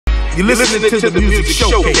You're listening to the Music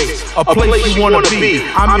Showcase, a place you want to be.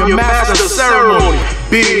 I'm your master of ceremony,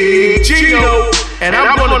 Big Gino, and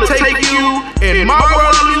I'm going to take you in my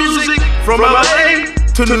world of music from LA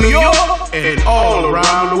to New York and all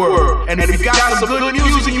around the world. And if you got some good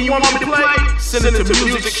music you want me to play, send it to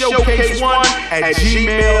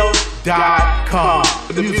musicshowcase1@gmail.com.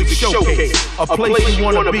 The Music Showcase, a place you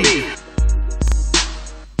want to be.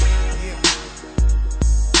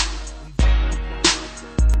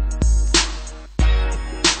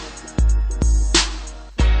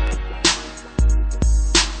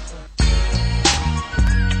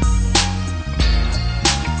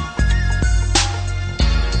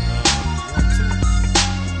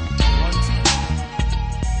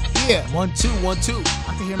 Yeah. 1 2 1 2.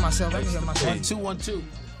 I can hear myself. 1 2 1 2.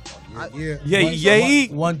 Yeah.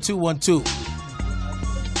 1 2 1 2.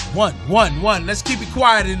 1 1 1. Let's keep it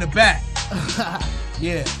quiet in the back.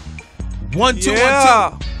 Yeah. 1 2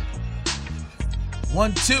 1 2.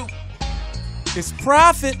 1 2. It's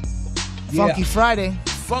Prophet. Funky Friday.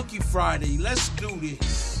 Funky Friday. Let's do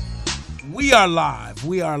this. We are live.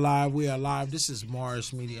 We are live. We are live. This is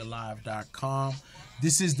MorrisMediaLive.com.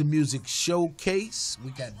 This is the Music Showcase. We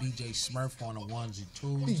got DJ Smurf on the ones and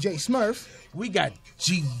twos. DJ Smurf. We got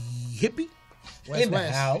G Hippie in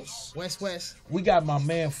the house. West. We got my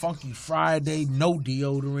man Funky Friday, no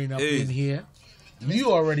deodorant up in here.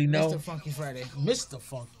 You already know. Mr. Funky Friday. Mr.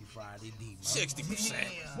 Funky Friday, D. 60%.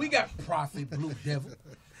 We got Prophet Blue Devil.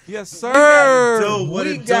 Yes, sir.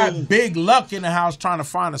 We got Big Luck in the house trying to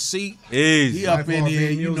find a seat. He up in here,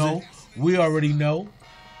 you know. We already know.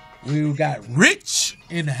 We got Rich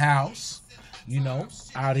in the house, you know,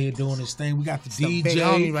 out here doing his thing. We got the DJ big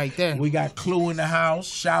homie right there. We got Clue in the house.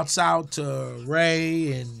 Shouts out to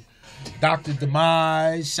Ray and Dr.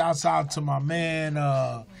 Demise. Shouts out to my man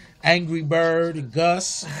Angry Bird and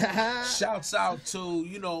Gus. Shouts out to,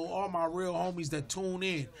 you know, all my real homies that tune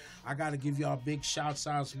in. I got to give y'all big shouts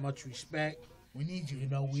out, much respect. We need you. You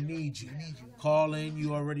know, we need you. Call in.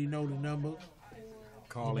 You already know the number.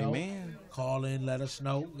 Call him in. Call in, let us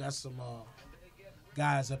know. We got some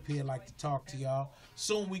guys up here like to talk to y'all.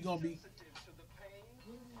 Soon we gonna be.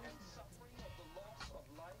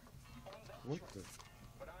 What the?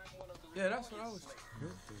 Yeah, that's what I was.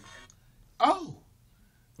 Oh,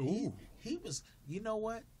 Ooh. he was. You know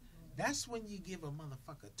what? That's when you give a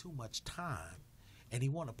motherfucker too much time. And he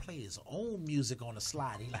want to play his own music on the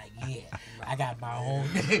slide. He like, yeah, I got my own.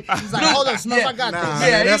 He's like, hold up, Smurf, I got this.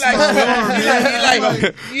 Yeah, he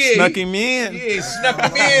like, yeah, Snuck him in. Yeah, snuck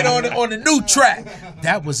him in on the new track.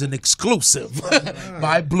 That was an exclusive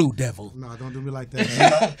by Blue Devil. No, don't do me like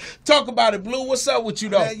that. Talk about it, Blue. What's up with you,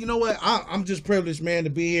 though? Man, you know what? I'm just privileged, man, to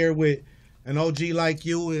be here with an OG like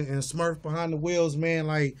you and Smurf behind the wheels, man.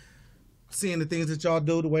 Like, seeing the things that y'all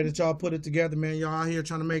do, the way that y'all put it together, man. Y'all out here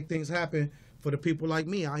trying to make things happen for the people like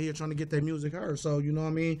me out here trying to get their music heard. So, you know what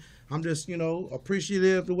I mean? I'm just, you know,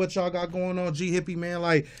 appreciative to what y'all got going on. G Hippie, man,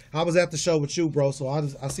 like, I was at the show with you, bro, so I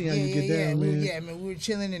see how you get down, man. Yeah, man, we were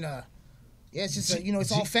chilling and, it's just, you know,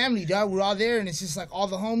 it's all family, dog. We're all there, and it's just like all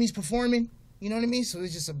the homies performing. You know what I mean? So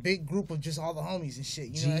it's just a big group of just all the homies and shit.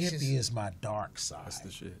 You know, G Hippie is my dark side. That's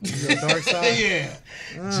the shit. Your dark side? Yeah.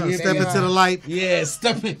 Step into the light. Yeah,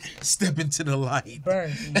 step into the light.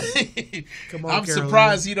 Burn. Come on, I'm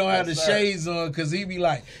surprised he don't have the shades on because he be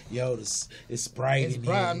like, yo, it's bright It's in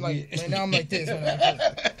bright. here. I'm like, man, now I'm like this.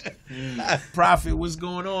 Prophet, what's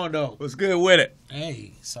going on, though? What's good with it?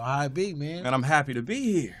 Hey, so how it be, man? And I'm happy to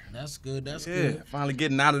be here. That's good. That's Yeah, good. finally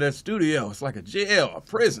getting out of that studio. It's like a jail, a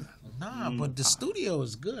prison. Nah, but the studio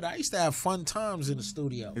is good. I used to have fun times in the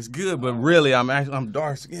studio. It's good, but really, I'm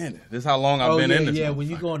dark skinned. This is how long I've been in this. Yeah, when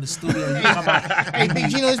you go in the studio, you come out. Hey, Big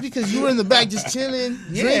Gino, it's because you were in the back just chilling,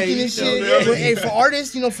 Yeah, drinking you and shit. know, yeah. But, hey, for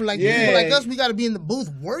artists, you know, for like Yeah. people like us, we got to be in the booth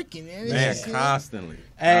working, man. It's Man, just, constantly.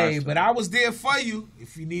 Hey, but I was there for you.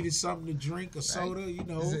 If you needed something to drink or soda, you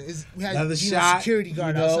know, we had another Gino's shot. security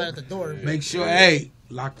guard you know, outside at the door. Make sure, hey,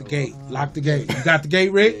 lock the gate. Lock the gate. You got the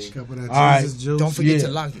gate, Rich? Couple of that All right. Jesus juice. Don't forget Yeah.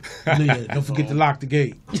 to lock it. Yeah, don't forget to lock the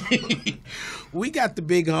gate. We got the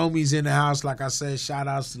big homies in the house. Like I said, shout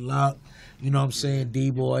outs to Luck. You know what I'm saying?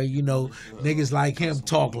 D-Boy. You know, niggas like him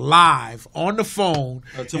talk live on the phone.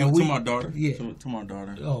 To my daughter. Yeah. To my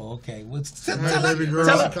daughter. Oh, okay. Well, tell baby girl.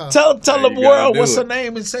 the Hey, you world gotta what's do her it.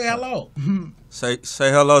 name and say hello. Say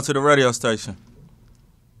hello to the radio station.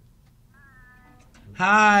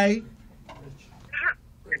 Hi.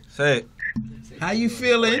 Say it. How you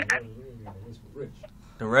feeling?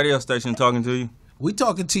 The radio station talking to you. We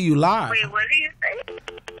talking to you live. Wait, what did you say?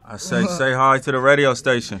 I say hi to the radio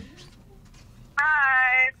station.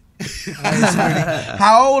 Hi.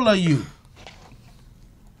 How old are you?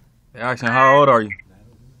 They asking how old are you?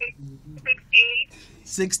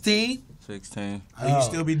 16? 16. You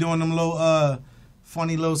still be doing them little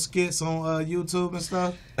funny little skits on YouTube and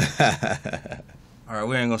stuff? All right,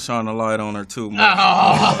 we ain't gonna shine the light on her too much.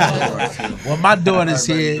 Well, my daughter's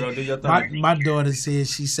All right, baby here. girl, do your thing. My daughter's here.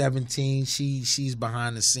 She's 17. She's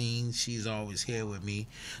behind the scenes. She's always here with me.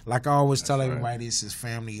 Like I always tell everybody, this is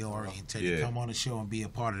family oriented. You come on the show and be a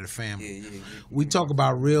part of the family. We talk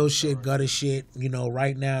about real shit, gutter shit. You know,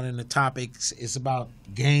 right now in the topics, it's about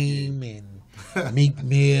game and Meek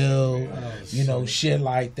Mill. You know, shit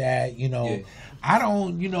like that. You know, I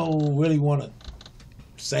don't, really want to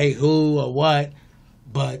say who or what.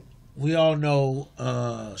 But we all know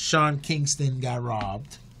Sean Kingston got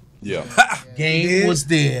robbed. Yeah. Game was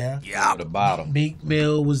there. At the bottom. Meek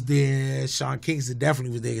Mill was there. Sean Kingston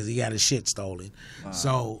definitely was there because he got his shit stolen.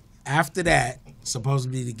 So after that,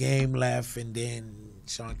 supposedly the Game left, and then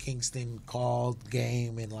Sean Kingston called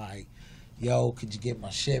Game and like, yo, could you get my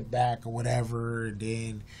shit back or whatever? And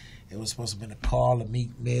then it was supposed to have been a call to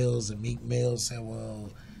Meek Mills, and Meek Mills said, well,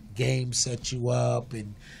 Game set you up,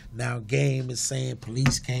 and now Game is saying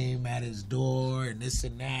police came at his door and this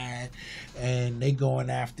and that, and they going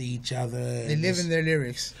after each other. They live in their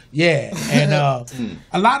lyrics. Yeah, and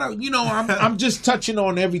a lot of I'm just touching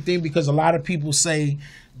on everything because a lot of people say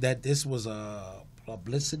that this was a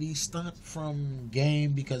publicity stunt from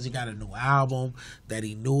Game because he got a new album, that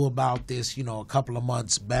he knew about this a couple of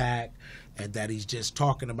months back, and that he's just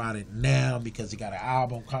talking about it now because he got an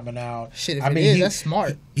album coming out. Shit, if that's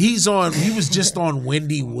smart. He was just on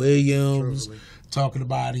Wendy Williams talking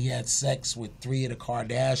about he had sex with 3 of the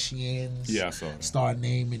Kardashians. Yeah, I saw that. Started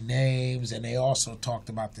naming names, and they also talked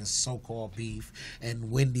about this so-called beef.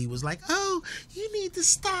 And Wendy was like, "Oh, you need to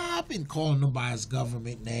stop," and calling him by his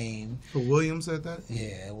government name. So William said that?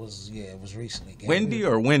 Yeah, it was recently. Wendy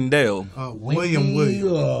or Wendell? William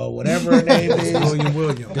or whatever her name is.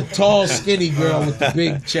 William. The tall, skinny girl with the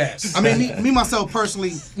big chest. I mean, me myself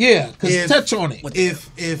personally. Yeah, because touch on it.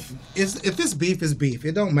 If it's beef, it's beef.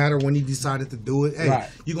 It don't matter when he decided to do it. Hey,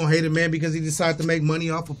 you gonna hate a man because he decided to make money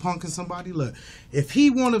off of punking somebody? Look, if he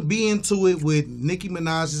want to be into it with Nicki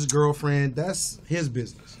Minaj's girlfriend, that's his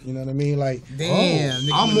business. You know what I mean? Like, damn,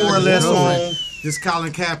 I'm more or less on this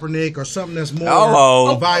Colin Kaepernick or something that's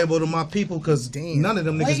more valuable to my people because none of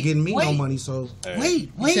them niggas getting me no money. So he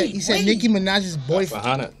said Nicki Minaj's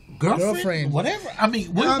boyfriend. Girlfriend, whatever. I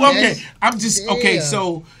mean, okay. I'm just okay.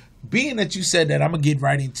 So, being that you said that, I'm gonna get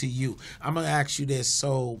right into you. I'm gonna ask you this.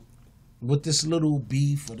 So, with this little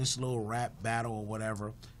beef or this little rap battle or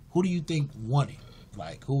whatever, who do you think won it?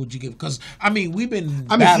 Like, who would you give? Because I mean, we've been.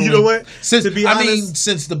 You know what? Since to be honest,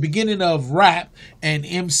 since the beginning of rap and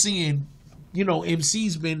MCing,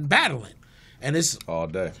 MC's been battling, and it's all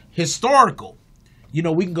day historical. We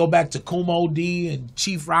can go back to Kumo D and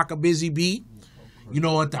Chief Rocker Busy Bee.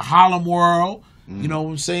 At the Harlem World, you know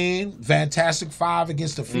what I'm saying? Fantastic Five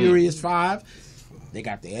against the Furious Five. They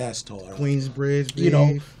got their ass tore up. Queensbridge,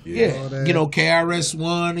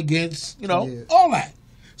 KRS-One against, all that.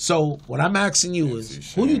 So what I'm asking you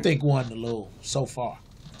is, who do you think won the little so far?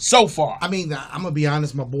 So far. I mean, I'm gonna be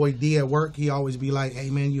honest. My boy D at work, he always be like, "Hey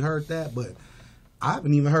man, you heard that?" But I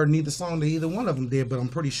haven't even heard neither song that either one of them did. But I'm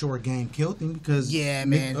pretty sure Game killed him because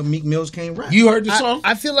Meek Mills can't rap. You heard the song?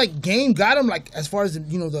 I feel like Game got him like as far as the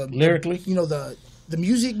lyrically, the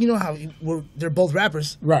music. How they're both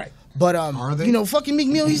rappers, right? But are they? Fucking Meek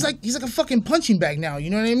Mill, he's like a fucking punching bag now. You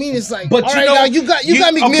know what I mean? It's like, but all right, dog, you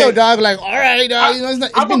got Meek Mill, dog. Like, all right, dog.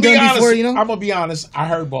 It's been done before. I'm gonna be honest. I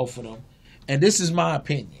heard both of them, and this is my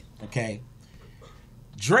opinion. Okay,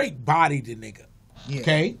 Drake bodied the nigga. Yeah.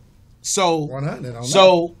 Okay, so 100.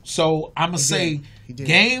 So I'm gonna say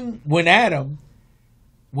Game went at him.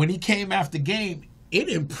 When he came after Game, it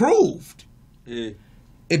improved. Yeah.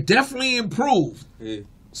 It definitely improved. Yeah.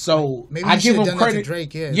 So maybe I give him done credit. That to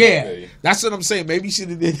Drake, yeah, that's what I'm saying. Maybe he should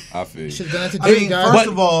have did. I feel you. Should have done that to Drake. First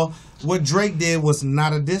of all, what Drake did was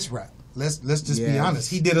not a diss rap. Let's just be honest.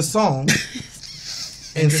 He did a song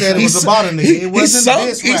and said it was about a nigga. It wasn't a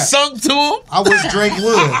diss rap. He sung to him. I wish Drake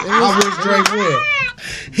would.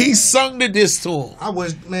 He sung the diss to him. I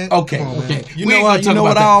wish, man. Okay, come on, okay. Man. You know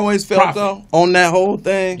what I always felt though on that whole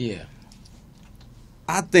thing? Yeah.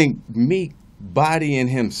 I think Meek bodying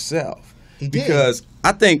himself. He did. Because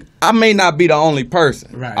I think I may not be the only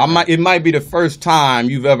person. Right. It might be the first time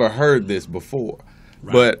you've ever heard this before.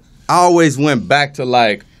 Right. But I always went back to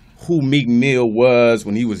like who Meek Mill was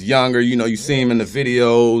when he was younger. You see him in the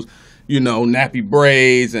videos, nappy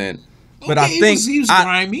braids but I think he was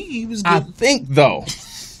grimy. He was good. I think though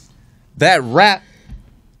that rap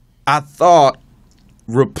I thought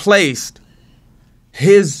replaced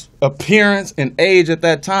his appearance and age at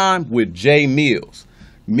that time with Jay Mills.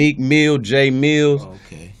 Meek Mill, J Mills.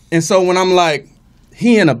 Okay. And so when I'm like,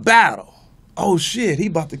 he in a battle, oh shit, he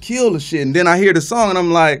about to kill the shit. And then I hear the song and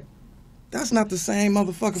I'm like, that's not the same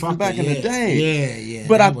motherfucker from back in the day. Yeah.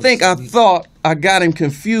 But I thought I got him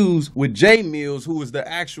confused with J Mills, who was the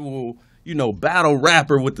actual, battle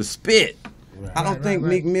rapper with the spit. Right. I don't think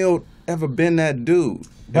Meek Mill ever been that dude.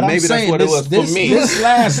 But maybe that's what it was for me. This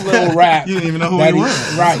last little rap. You didn't even know who he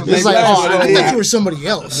was. Right. It's like, I thought you were somebody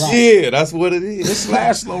else. Right. Yeah, that's what it is. This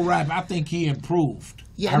last little rap, I think he improved.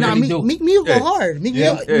 Yeah, Meek Mill go hard. Meek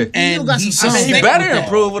Mill got some songs. He better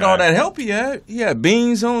improve with all that help he had. He had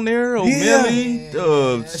Beans on there, O'Milly,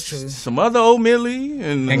 some other O'Milly,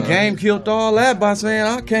 and Game killed all that by saying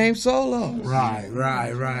I came solo. Right.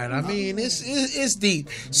 I mean, it's deep.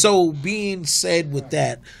 So being said with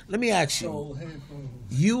that, let me ask you.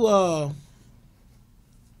 You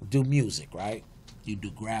do music, right? You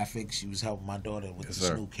do graphics. You was helping my daughter with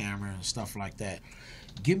the new camera and stuff like that.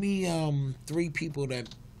 Give me 3 people that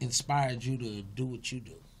inspired you to do what you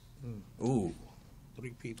do. Ooh. 3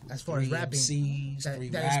 people. As far as rapping, MCs, that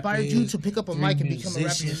rappers, inspired you to pick up a mic and become a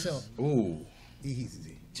rapper yourself. Ooh.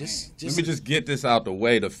 Easy. Let me just get this out the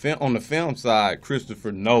way. On the film side,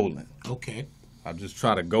 Christopher Nolan. Okay. I just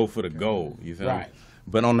try to go for the goal. You feel me? Right.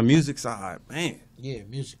 But on the music side, man. Yeah,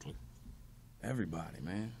 musically. Everybody,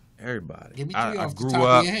 man. Everybody. Give me 3 off the top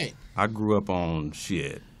of your head. I grew up on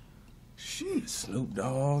shit. Snoop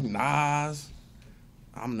Dogg, Nas.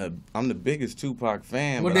 I'm the biggest Tupac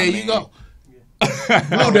fan. Well, there you go.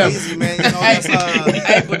 No, easy, man. You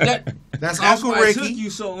know, that's Uncle Ricky. It took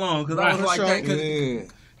you so long because I was like that.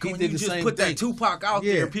 When you just put that Tupac out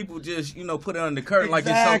there, people just put it on the curtain like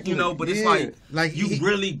it's so, but it's like you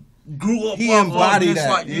really grew up. He embodied that,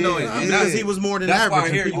 like, because he was more than that's average. why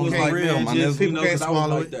I hear you was like, real, man, just people can't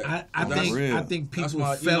swallow it. I think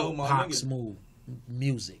people felt Pac's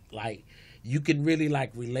music. Like, you can really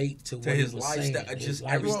relate to what his he was lifestyle. saying. Just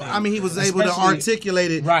lifestyle. I mean, he was able to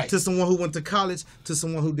articulate it to someone who went to college, to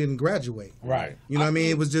someone who didn't graduate. Right. You know what I mean?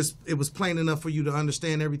 It was plain enough for you to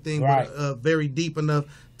understand everything, but very deep enough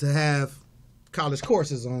to have college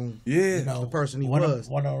courses on the person he was.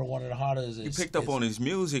 One of the hardest is... He picked up on his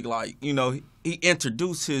music, he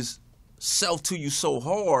introduced himself to you so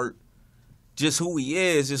hard, just who he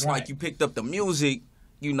is. It's like you picked up the music,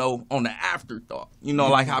 on the afterthought.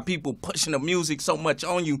 Like how people pushing the music so much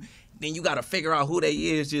on you, then you got to figure out who they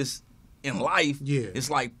is just in life. Yeah.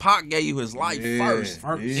 It's like Pac gave you his life first.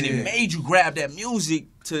 And it made you grab that music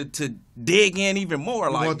to dig in even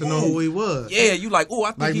more. You want to know who he was. Yeah, you like, I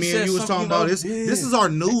think like he me said and you was talking about this. This is our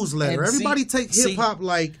newsletter. Everybody take hip hop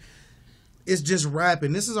like it's just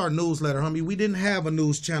rapping. This is our newsletter, homie. We didn't have a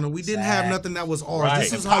news channel. We didn't have nothing that was ours.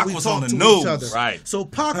 This is how we talk to each other. Right. So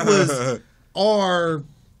Pac was our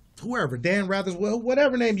whoever, Dan Ratherswell,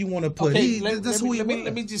 whatever name you want to put. That's who he was.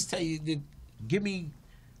 Let me just tell you, give me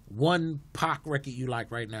one Pac record you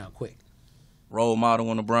like right now, quick. Role Model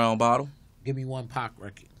on the Brown Bottle. Give me one Pac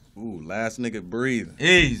record. Ooh, Last Nigga Breathing.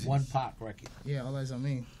 Easy. One Pac record. Yeah, all eyes on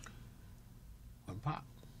me. One Pac.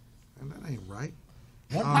 And that ain't right.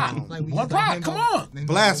 One Pac. One Pac. Come on.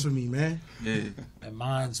 Blasphemy, man. Yeah. And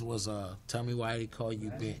mine's was Tell Me Why They Call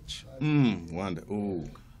You Bitch. Wonder. Ooh.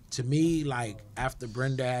 To me, after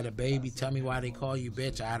Brenda had a baby, Tell Me Why They Call You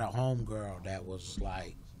Bitch, I had a homegirl that was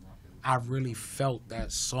I really felt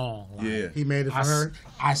that song. He made it for her.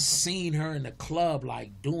 I seen her in the club,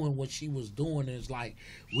 doing what she was doing. And it's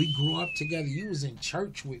we grew up together. You was in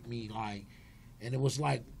church with me, and it was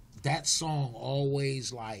that song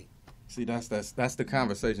always See, that's the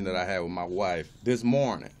conversation that I had with my wife this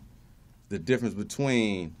morning. The difference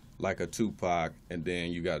between a Tupac and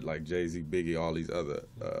then you got Jay-Z, Biggie, all these other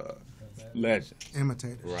legends,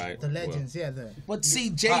 imitators, right? The legends, But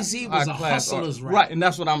see, Jay-Z was a hustler's rap, right? And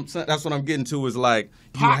that's what I'm getting to is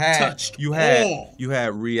you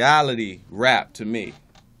had reality rap to me,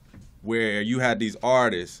 where you had these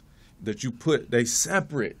artists that they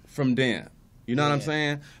separate from them. You know what I'm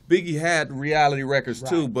saying? Biggie had reality records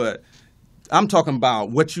too, but I'm talking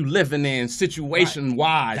about what you living in situation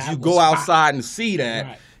wise. You go outside and see that.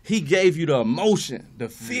 Right. He gave you the emotion, the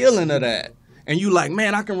feeling of that. And you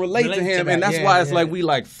man, I can relate to him. And that's why it's we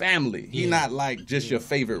like family. He not just your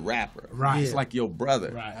favorite rapper. Right. It's your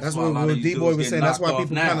brother. Right. That's what D-Boy was saying. That's why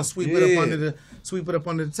people kind of sweep it up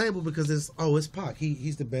under the table because it's Pac.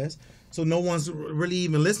 He's the best. So no one's really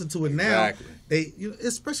even listening to it now. Exactly.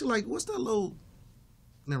 Especially what's that little...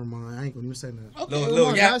 Never mind. I ain't gonna even say that. Okay,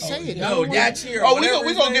 little Yachi.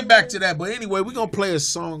 We're gonna get back to that. But anyway, we're gonna play a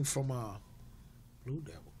song from Blue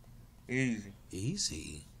Devil.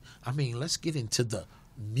 Easy. I mean, let's get into the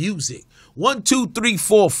music. 1, 2, 3,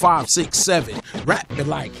 4, 5, 6, 7. Rap me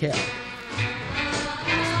like hell.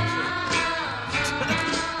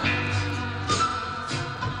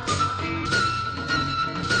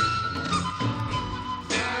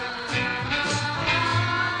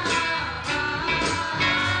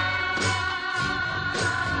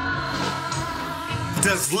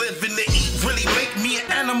 Does living to eat really make me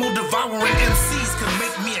an animal? Devouring MCs can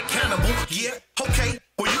make me a cannibal. Yeah, okay.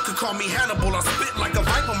 Or you could call me Hannibal. I spit like a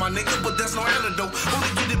viper, my nigga, but there's no antidote.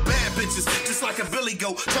 Only get it bad bitches, just like a Billy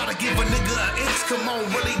Goat. Try to give a nigga an inch, come on,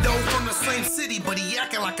 really though. From the same city, but he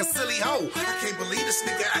acting like a silly hoe. I can't believe this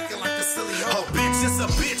nigga acting like a silly hoe. A bitch is a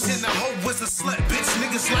bitch and a hoe is a slut. Bitch,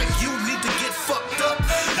 niggas like you need to get fucked up.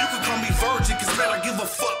 You can call me virgin, cause man, I give a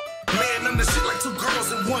fuck. Man, I'm the shit like 2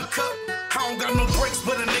 girls in 1 cup. I don't got no brakes,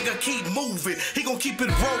 but a nigga keep moving. He gon' keep it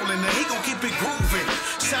rolling and he gon' keep it grooving.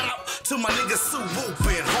 Shout out to my nigga Sue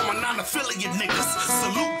Whoopin', all my non-affiliate niggas.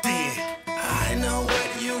 Salute then. I know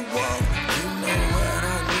what you want, you know what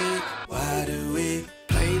I need. Why do we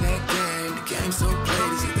play that game? The game's so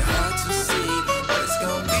played, is it hard to see what it's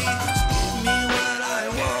gon' be? Just give me what I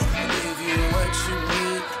want, I'll give you what you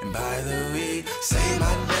need. And by the way, say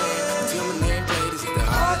my name until my name played, is it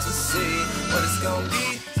hard to see what it's gon' be?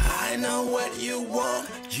 I know what you want,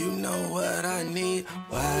 you know what I need.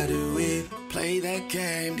 Why do we play that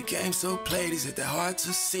game? The game's so played, is it that hard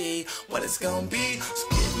to see what it's gonna be? So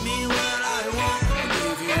give me what I want, I'll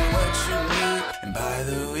give you what you need. And by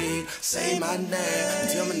the way, say my name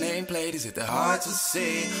until my name played, is it that hard to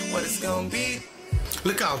see what it's gonna be?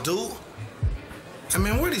 Look out, dude. I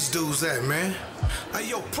mean, where these dudes at, man? Hey,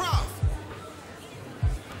 yo, Prof.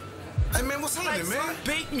 Hey, man, what's happening, man?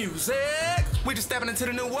 Beat music. We just stepping into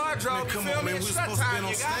the new wardrobe. Man, come on, man. We was supposed to be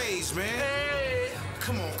on stage, man. Hey.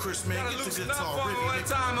 Come on, Chris, man. Get the guitar ready. One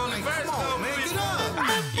time on the verse. Come on, man. Get up.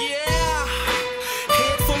 Yeah.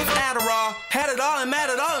 Head full of Adderall. Had it all and mad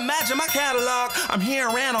it all. Imagine my catalog. I'm here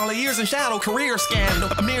and ran all the years in shadow. Career scandal.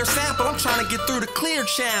 A mere sample. I'm trying to get through the clear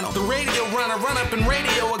channel. The radio runner. Run up in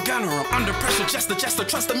radio. A gunner. I'm under pressure. Just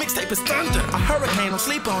trust the mixtape is thunder. A hurricane. I'll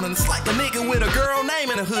sleep on it. It's like a nigga with a girl name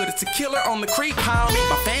in the hood. It's a killer on the creep. Homie.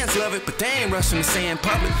 My fans love it, but they ain't rushing to say in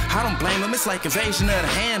public. I don't blame them. It's like invasion of the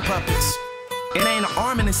hand puppets. It ain't an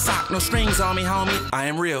arm in his sock, no strings on me, homie. I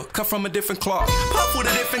am real, cut from a different cloth. Puff with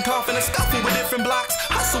a different coffin and scuffle with different blocks.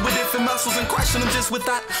 Hustle with different muscles and crushing them just with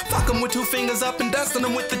that. Fuck them with 2 fingers up and dusting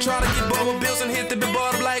them with the try to get bold bills and hit the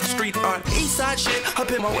billboard like street art. East side shit, up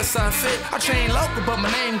in my west side fit. I train local, but my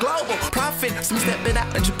name global. Profit, some step it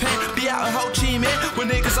out in Japan. Be out in Ho Chi Minh with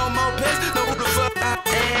niggas on mopeds. Know who the fuck I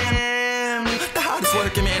am. The hardest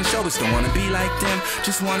working man, showbiz don't wanna be like them.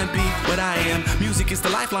 Just wanna be what I am. Music is the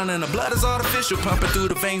lifeline and the blood is artificial. Pumping through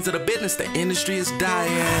the veins of the business, the industry is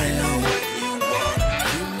dying. I know what you want,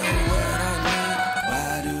 you know what I need.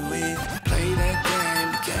 Why do we play that game?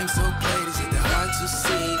 The game's so played, is it hard to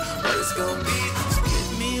see what it's gonna be? So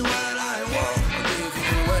give me what I want, I'll give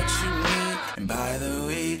you what you need. And by the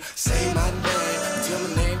way, say my name until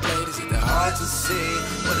my name played, is it hard to see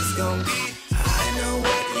what it's gonna be? I know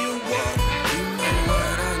what you want, you know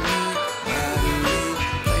what I need. Why do we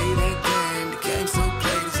play that game? The game's so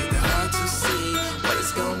played, is it hard to see what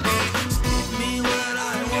it's gonna be? So give me what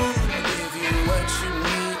I want, I'll give you what you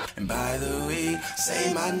need. And by the way,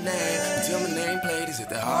 say my name until my name played, is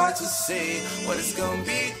it hard to see what it's gonna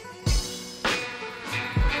be?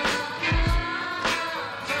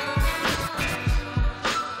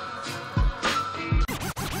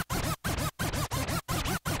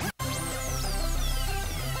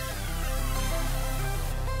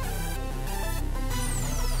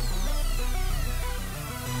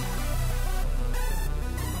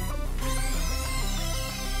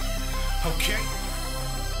 Okay.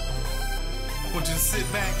 Well, just sit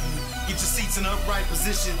back and get your seats in the upright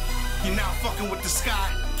position. You're now fucking with the sky.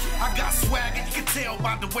 I got swagger, you can tell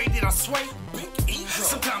by the way that I sway.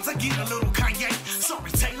 Sometimes I get a little Kanye.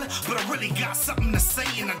 Sorry, Taylor, but I really got something to say.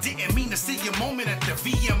 And I didn't mean to see your moment at the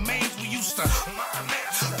VMAs. We used to mind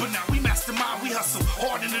that, but now we mastermind. We hustle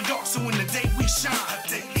hard in the dark, so in the day we shine. A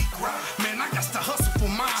daily grind. Man, I got to hustle for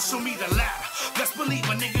mine. Show me the ladder. Best believe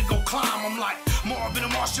a nigga go climb. I'm like Marvin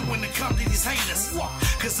and Martian when it comes to these haters.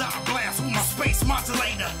 Cause I blast with my space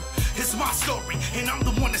modulator. It's my story, and I'm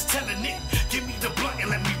the one that's telling it. Give me the blunt and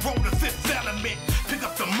let me roll the fifth element. Pick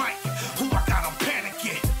up the mic, who I got, I'm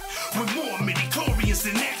panicking. With more midi-chlorians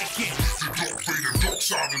than etiquette. You don't play the dark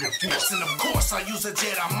side of the force. And of course I use a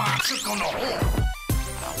Jedi mind trick on the horn.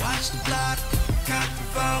 I watch the block, count the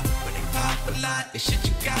vote. When they pop a lot, the shit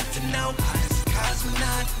you got to know. High as a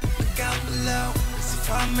cosmonaut, look out below. Cause if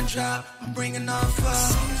I'm a drop, I'm bringing on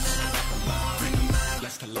foes. Bring them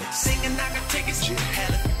out, singing I got tickets,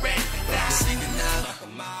 hell if you ready to die. Singing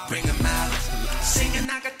out, bring them out. Singing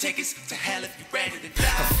I got tickets to hell if you ready to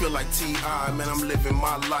die. I feel like T.I., man, I'm living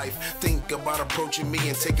my life. Think about approaching me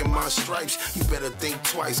and taking my stripes. You better think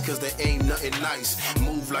twice, cause there ain't nothing nice.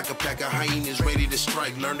 Move like a pack of hyenas ready to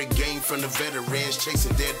strike. Learn the game from the veterans,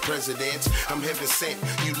 chasing dead presidents. I'm heaven sent,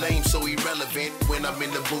 you lame so irrelevant. When I'm in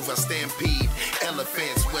the booth, I stampede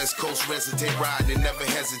elephants. West Coast resident, riding, never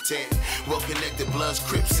hesitant. Well-connected bloods,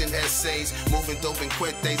 crips, and essays. Moving dope and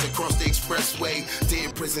quetes across the expressway.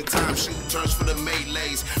 Dead prison time, shoot turns for the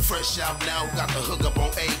melees. Fresh out now, got the hook up on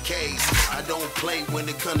AKs. I don't play when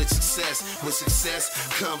it comes to success. With success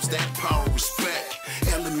comes that power, respect.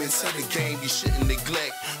 Elements of the game you shouldn't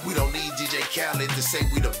neglect. We don't need DJ Khaled to say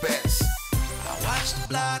we the best. I watch the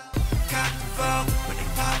block, cock the phone, when they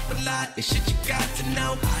pop a lot. It's shit you got to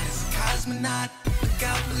know. I is a cosmonaut, look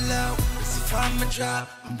out below. It's a from a drop,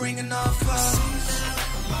 I'm bringing all foes.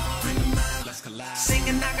 Bring them out, let's collide.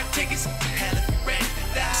 Singing, I got tickets to hell if you ready to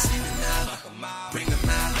die. Singing out, bring them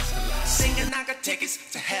out, let's collide. Singing, I got tickets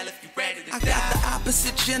to hell if you ready to die. I got the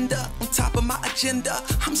opposite gender on top of my agenda.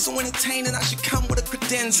 I'm so entertaining, I should come with a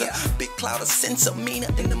credenza. Big cloud of sensor, Mina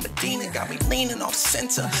in the Medina. Got me leaning off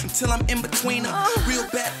center until I'm in between her. Real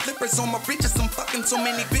bad flippers on my bridges. I'm fucking so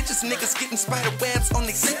many bitches. Niggas getting spider webs on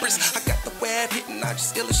their zippers. I got the web hitting, I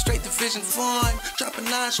just illustrate the vision fine. Dropping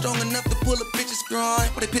lines strong enough to pull a bitch's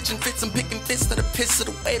grind. When they pitching fits, I'm picking fists to the piss of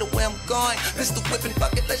the way to where I'm going. Pistol whipping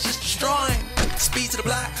bucket, let's just destroy him. Speed to the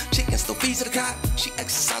block, chicken still feeds to the cop. She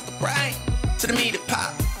exercise the brain to the meat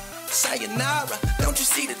pop. Sayonara, don't you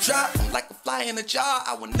see the drop? I'm like a fly in a jar,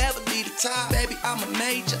 I will never leave the top. Baby, I'm a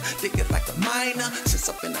major, dig it like a minor. Since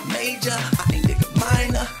I've been a major, I ain't dig a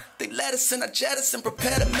minor. They let us in, I jettison,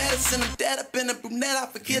 prepare the medicine. I'm dead up in a brunette, I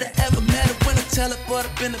forget I ever met her. When I tell her, but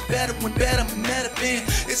I've been a better one, better than never been.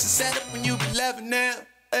 It's a setup when you be 11 now.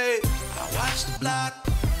 Hey, I watch the block,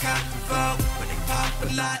 cock the phone, when they pop a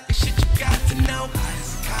lot. It's shit you got to know. I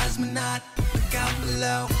is a cosmonaut, look out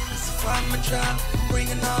below. It's a from a drop,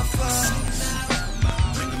 bringing all foes.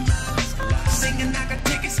 Singing, I got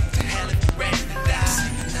tickets to hell if you ready to die.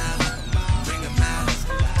 Singing out, bring them out.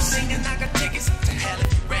 Singing, I got tickets to hell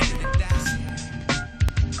if you ready to die.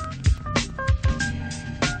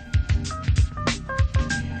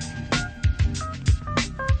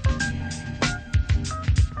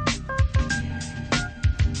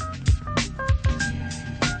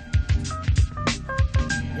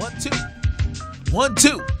 One,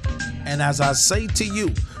 two. And as I say to you,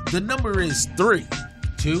 the number is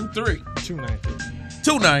 323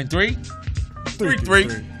 293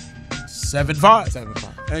 3375.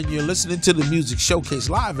 And you're listening to the Music Showcase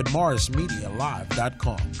live at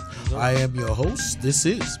MorrisMediaLive.com. I am your host. This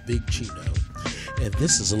is Big Gino. And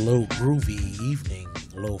this is a little groovy evening,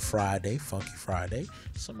 a little Friday, funky Friday.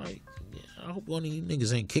 Somebody, I hope one of you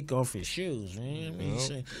niggas ain't kick off his shoes, man. I mean,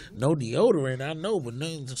 saying, no deodorant, I know, but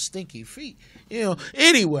no stinky feet. You know,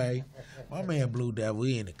 anyway, my man Blue Devil,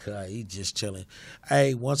 he in the car. He just chilling.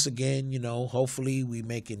 Hey, once again, you know, hopefully we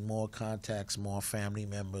making more contacts, more family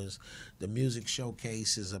members. The Music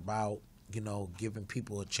Showcase is about, you know, giving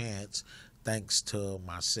people a chance, thanks to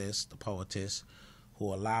my sis, the poetess,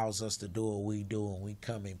 who allows us to do what we do, and we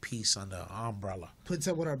come in peace under an umbrella. Puts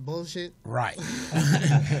up with our bullshit. Right.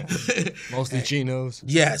 Mostly chinos.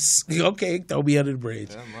 Yes. Okay, throw me under the bridge.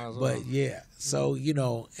 Yeah, might as well. But yeah, so, you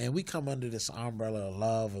know, and we come under this umbrella of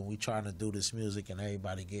love, and we trying to do this music, and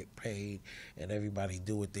everybody get paid, and everybody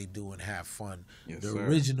do what they do and have fun. Yes, the sir.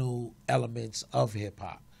 original elements of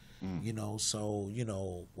hip-hop. You know, so, you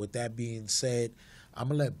know, with that being said, I'm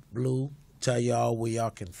going to let Blue tell y'all where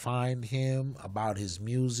y'all can find him, about his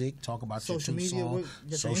music, talk about Social your two media, songs.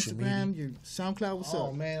 your Social Instagram, media. your SoundCloud. What's Oh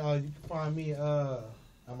up? man, you can find me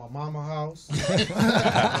at my mama house.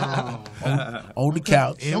 On the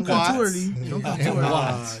couch. Don't come too early. Don't come too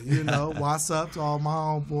early. You know, what's up to all my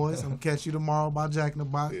homeboys? I'm gonna catch you tomorrow by Jack in the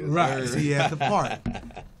Box. Right. See you at the park.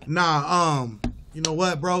 Nah, you know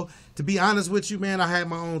what, bro? To be honest with you, man, I had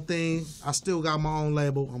my own thing. I still got my own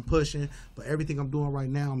label. I'm pushing, but everything I'm doing right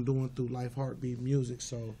now, I'm doing through Life Heartbeat Music.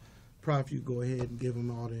 So, probably if you go ahead and give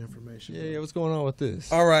them all the information. Yeah, what's going on with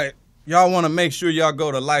this? All right. Y'all want to make sure y'all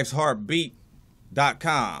go to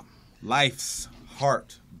lifesheartbeat.com.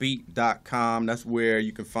 Lifesheartbeat.com. That's where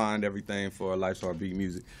you can find everything for Life's Heartbeat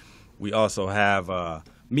music. We also have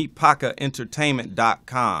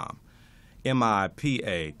meetpakaentertainment.com.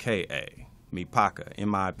 MIPAKA. Meetpaka.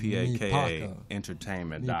 MIPAKA.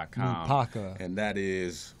 Entertainment.com. Meetpaka. And that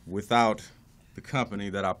is without the company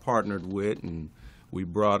that I partnered with, and we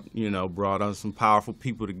brought on some powerful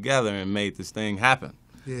people together and made this thing happen.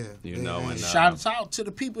 Yeah. You know, and Shouts out to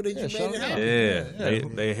the people that you made it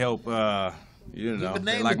happen. they help. They're a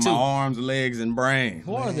name like or two. my arms, legs, and brain.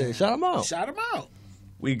 Who are they? Shout them out. Shout them out.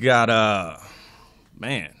 We got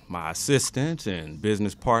my assistant and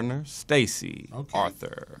business partner, Stacy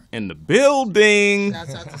Arthur, in the building.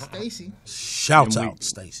 Shouts out to Stacy. Shouts out,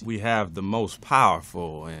 Stacy. We have the most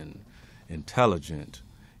powerful and intelligent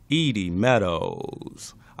Edie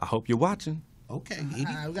Meadows. I hope you're watching. Okay, Edie.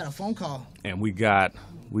 We got a phone call. And we got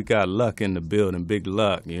Luck in the building, Big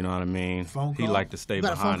Luck. You know what I mean? Phone He call? like to stay We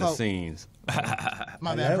got a phone behind the call. scenes.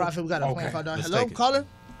 My bad, Prophet. We got a Okay, phone call. let's Hello, take it. caller.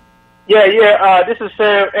 Yeah, this is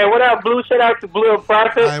Sam. And what up, Blue? Shout out to Blue and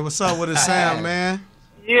Prophet. Hey, what's up with it, Sam, man?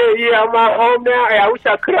 Yeah, I'm at home now. Hey, I wish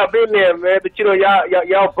I could have been there, man. But,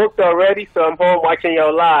 y'all booked already, so I'm home watching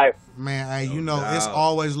y'all live. Man, hey, it's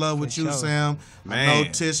always love with you, Sam. Man. I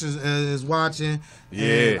know Tish is watching. Yeah.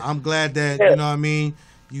 And I'm glad that, you know what I mean,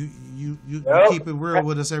 you keep it real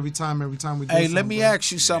with us every time we do Hey, something. let me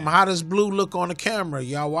ask you something. How does Blue look on the camera?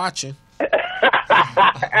 Y'all watching?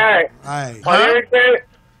 Hey, Hey, on everything,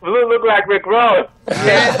 Blue look like Rick Ross.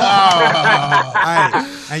 hey,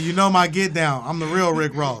 and you know my get down. I'm the real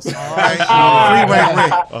Rick Ross. All right, freeway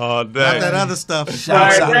Rick. Oh, Not that other stuff.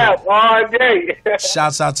 Shouts Right out, now, all day.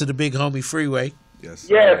 shouts out to the big homie Freeway. Yes,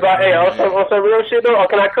 Yeah, but hey, on some real shit though,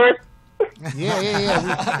 can I curse?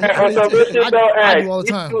 Yeah. On some real shit though, I hey, do all the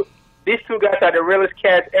time. these two guys are the realest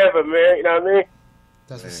cats ever, man. You know what I mean?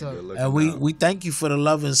 That's what's up. And we thank you for the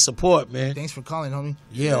love and support, man. Thanks for calling, homie.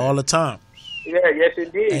 Yeah, all the time. Yeah, yes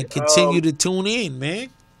indeed. And continue to tune in, man.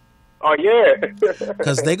 Oh yeah.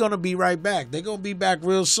 Because they're going to be right back. They're going to be back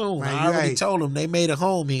real soon. Man, I already hey. told them they made a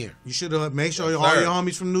home here. You should make sure all your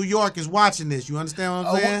homies from New York is watching this. You understand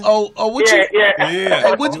what I'm saying? What you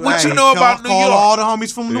Yeah. what Hey, you know about New call York? all the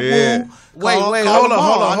homies from the Yeah. Woo. Wait, Call hold them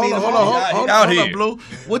all. I need them all. on, hold out on, here. Blue.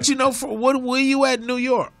 What you know for where you at in New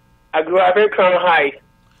York? I grew up in Crown Heights.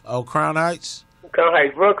 Oh, Crown Heights. Crown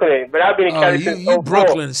Heights, Brooklyn. But I've been in Oh, Cali since you 04.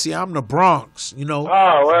 Brooklyn. See, I'm the Bronx. You know.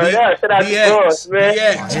 Oh, well, yeah. Shout out to Bronx, man.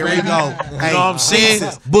 BX, Here we baby. go. You know what I'm saying?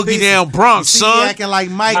 Boogie down Bronx, See, son. he acting like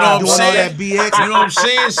Mike You know what I'm doing all saying? that BX. You know what I'm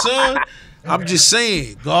saying, son? I'm just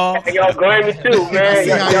saying, God. And y'all grimy too, man. See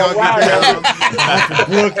how y'all wild out get down.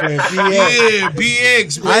 Brooklyn, BX. Yeah,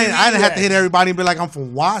 BX, baby. I didn't have to hit everybody and be like, I'm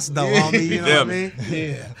from Watts, though, homie. You know what I mean?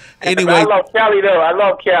 Yeah. But Anyway, I love Cali, though. I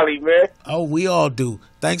love Cali, man. oh, we all do.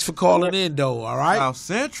 Thanks for calling in, though. All right, South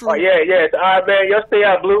Central. Oh, yeah. All right, man. Y'all stay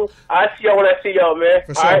out, Blue. I'll see y'all when I see y'all, man.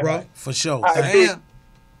 For All sure, right? bro. for sure. All right, peace.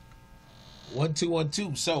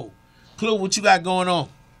 1212. So, Clue, what you got going on?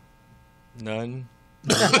 Nothing.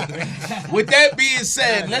 With that being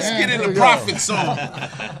said, let's get into Prophet song.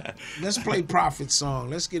 Let's play Prophet song.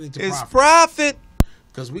 Let's get into It's Prophet. profit.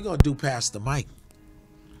 Because we're going to do Pass the Mic.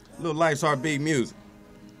 Little Life's Heartbeat music.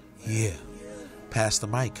 Yeah. Pass the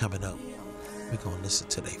Mic coming up. We're going to listen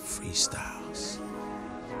to their freestyles.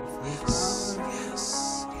 Yes.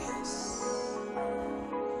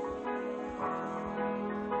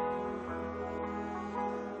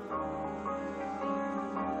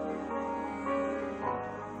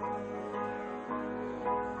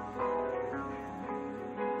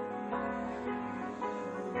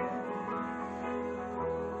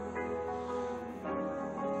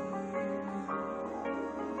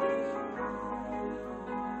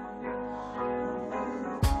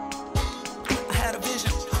 I had a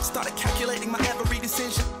vision, started calculating my every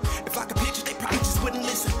decision. If I could pitch it, they probably just wouldn't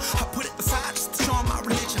listen. I put it aside just to show 'em my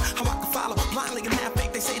religion. How I could follow blindly and have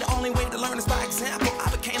faith. They say the only way to learn is by example. I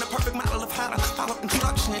became a perfect model of how to follow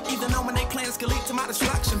instruction. Even though when they plans can lead to my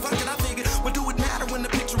destruction. Fuck it, I figured, what do it matter when the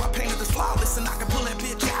picture I painted is flawless? And I can pull that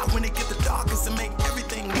bitch out when it get the darkest and make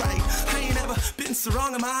everything right. I ain't ever been so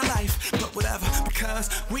wrong in my life, but whatever, because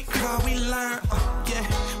we crawl, we learn. Yeah,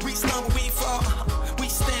 we stumble, we fall. We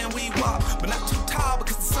stand, we walk, but not too tall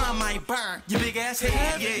because the sun might burn your big ass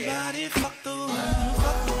head. Everybody fuck the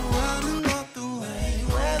world and walk the way.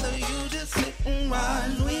 Whether you just sit and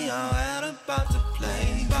watch, we all had a part to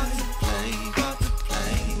play, part to play, part to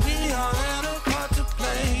play. We all had a part to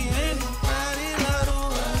play. Ain't nobody let the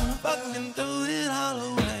world fucking threw it all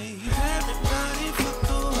away. Everybody fuck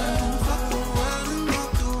the world and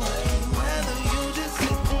walk the way. Whether you just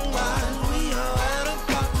sit and watch, we all had a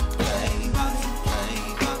part to play, part to play,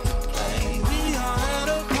 part to play. We all had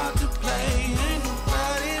a part to play. Ain't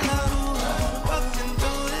nobody let the world fucking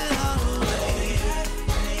threw it all away.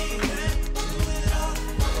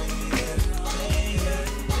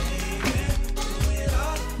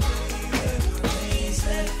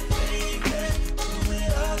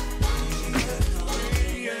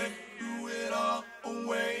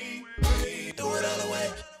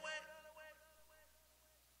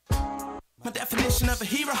 My definition of a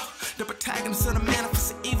hero, the protagonist of the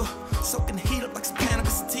manifest of evil. Soaking the heat up like some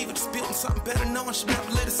cannabis sativa, just building something better, no one should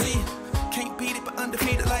never let it see it. can't beat it, but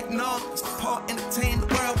undefeated like Norris. Paul entertain the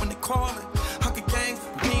world when they calling. Hunger gangs,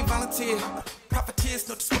 we ain't volunteer. Profiteers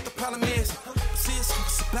know just what the problem is.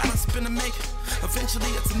 It's a balance, been a maker. Eventually,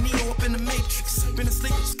 it's a Neo up in the Matrix. Been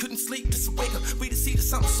asleep, just couldn't sleep, just awake up. We just see to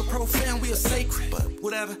something so profound, we are sacred. But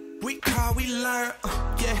whatever, we call, we learn.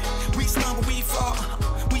 Yeah, we stumble, we fall.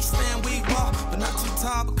 We stand, we walk, but not too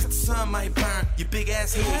tall because the sun might burn your big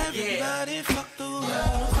ass head. Everybody fuck the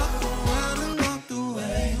world and walk the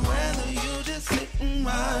way. Whether you just sit and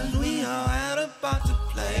watch, we all had a part to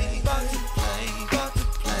play, part to play, part to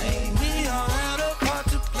play. We all had a part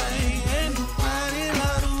to play. Ain't nobody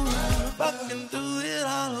out the world fucking threw it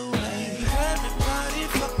all away. Everybody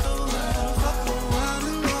fuck the world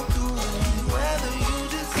and walk the way. Whether you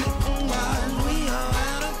just sit and watch, we all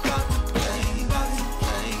had a part to play, part to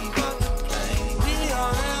play, part to play. We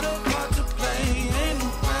all had a part to play. Ain't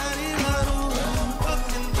nobody out the world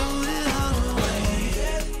fucking threw it all away.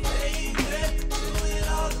 Threw it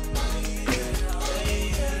all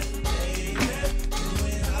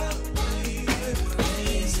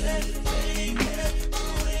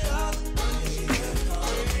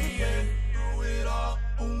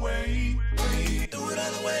away. Do it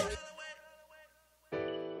all away.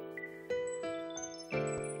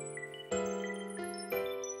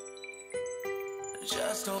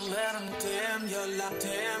 Just don't let them dim your light,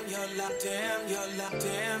 dim your light, dim your light,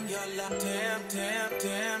 dim your light,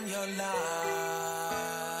 dim your light,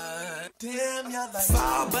 dim your light.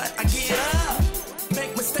 Fall, but I get up.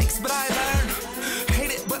 Make mistakes, but I learn.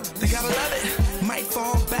 Hate it, but they gotta love it. Might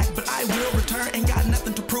fall back, but I will return. Ain't got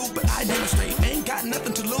nothing to prove, but I demonstrate. Ain't got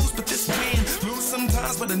nothing to lose, but this win. Lose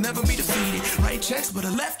sometimes, but I'll never be defeated. Right checks, but a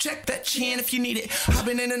left check that chin if you need it. I've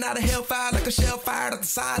been in and out of hellfire like a shell fired at the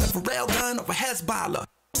side of a railgun or a Hezbollah.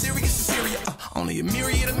 Serious is Syria, only a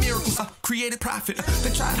myriad of miracles created profit.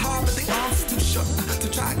 They tried hard, but they arms too short. To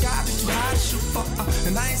try God, they too high to shoot for.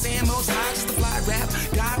 And I ain't saying most high, just a fly rap.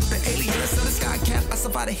 God with the aliens of the sky cap. I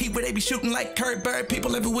survive the heat where they be shooting like Curry Bird.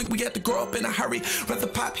 People every week, we have to grow up in a hurry. Rather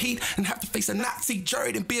pop heat and have to face a Nazi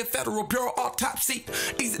jury than be a federal bureau autopsy.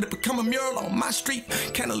 Easy to become a mural on my street.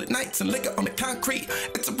 Candlelit nights and liquor on the concrete.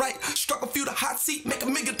 It's a right struggle, feel the hot seat. Make $1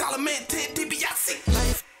 million man, 10 DiBiase.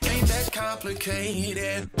 Life ain't that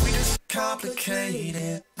complicated. We just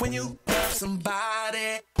complicated. When you love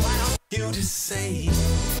somebody, why don't you just say,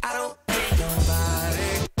 I don't need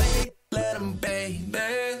nobody. Baby, let them, baby.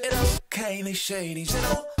 It's okay, they shady. You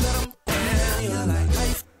don't let them down. You're like,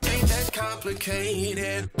 life ain't that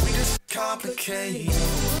complicated. We just complicated.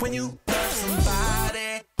 When you love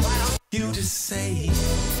somebody, why don't you just say,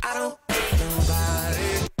 I don't need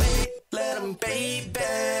nobody. Baby, let them, baby.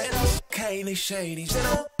 It's okay, they shady. You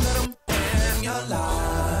don't let them down. Your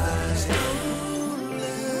lies. Don't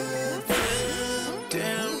let them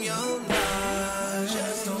dim your lies.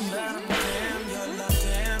 Just don't let them dim your life,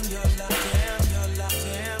 dim your life,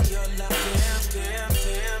 dim your life, dim your life,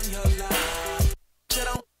 dim your life. Just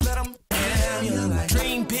don't let them dim your life.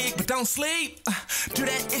 Dream big, but don't sleep. Do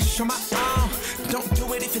that ish on my own. Don't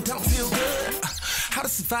do it if it don't feel good. How to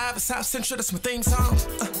survive is South Central, that's my theme song.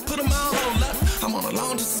 Put them on, hold up. I'm on a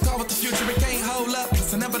long distance call with the future, it can't hold up.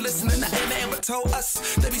 Plus I never listen to nothing they ever told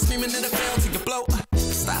us. They be screaming in the bell till you blow up.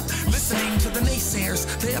 Stop listening to the naysayers.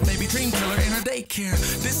 They a baby dream killer in her daycare.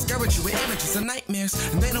 Discourage you with images and nightmares.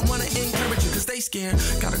 And they don't wanna encourage you cause they scared.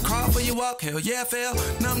 Gotta crawl for you walk, hell yeah, fail.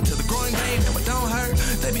 Numb to the growing pain and what don't hurt.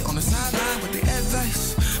 They be on the sideline with the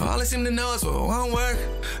advice. All they seem to know is what won't work.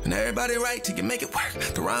 And everybody right till you make it work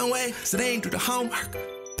the wrong way, so they ain't do the homework.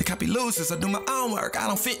 They copy losers, I do my own work. I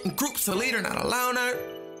don't fit in groups, a leader, not a loner.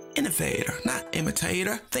 Innovator, not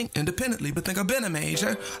imitator. Think independently, but think I've been a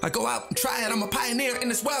major. I go out and try it, I'm a pioneer in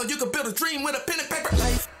this world. You can build a dream with a pen and paper.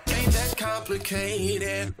 Life ain't that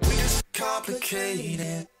complicated. We just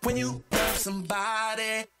complicated. When you love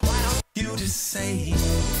somebody, why don't you just say,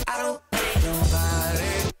 I don't need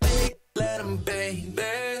nobody. Baby, let them, baby.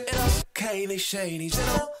 It's okay, they shady. You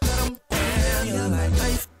don't let them down. You're like,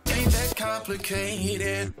 life ain't that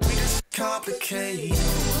complicated. We just complicated.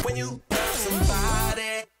 When you love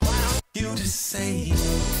somebody, why don't you just say,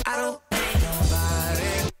 I don't need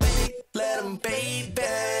nobody. Baby, let them, baby.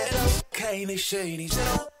 It's okay, they shady. You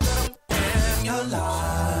don't let them down. Your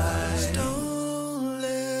lies. Don't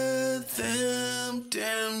let them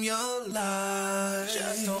dim your lies.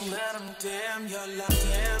 Just don't let them dim your life,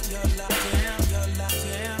 dim your life, dim your life,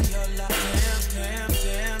 dim your life,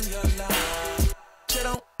 dim your life. Just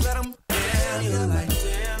don't let them dim your life,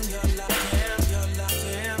 dim your life, dim your life,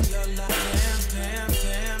 dim your life,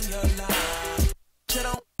 dim your life. Just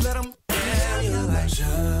don't let them dim your life.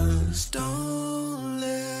 Just don't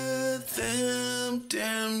let them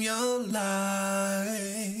dim your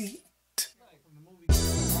light.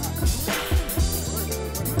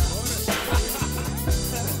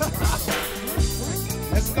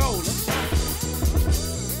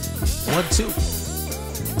 1, 2.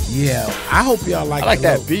 Yeah, I hope y'all like. I like the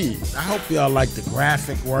that little- beat. I hope y'all like the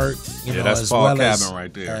graphic work. You know, that's as Paul well Cabin as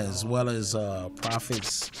right there. as well as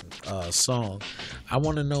Prophet's song. I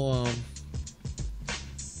want to know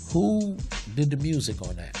who did the music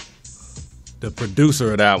on that. The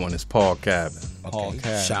producer of that one is Paul Cabin.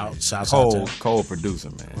 Okay. Shouts out to Cold, him. cold producer,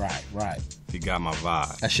 man. Right. He got my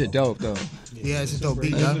vibe. That shit dope though. Yeah, it's a dope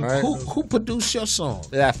beat, dog. Right. Who produced your song?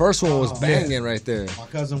 That first one was banging right there. My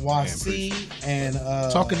cousin YC and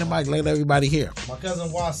Talking to Mike, let everybody hear. my cousin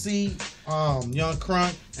YC, Young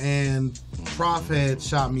Crunk, and Prof had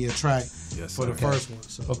shot me a track for the first one.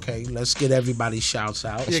 So. Okay, let's get everybody shouts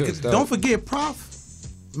out. Yeah, 'cause don't forget, Prof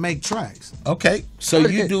make tracks. Okay, so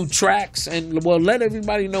you do tracks, and well, let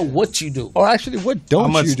everybody know what you do. Or actually, what don't How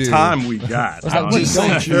much you do? time we got? I'm just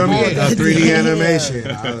saying. Feel me? A 3D animation.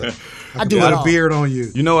 I do Got it a all. beard on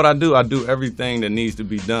you. You know what I do? I do everything that needs to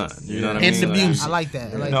be done. You know what I In mean? the music. I like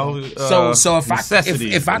that. I like You know, that. So if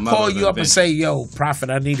necessity if I is the call mother of you up and invention. say, "Yo, Prophet,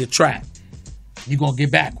 I need a track," you gonna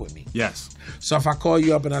get back with me. Yes. So if I call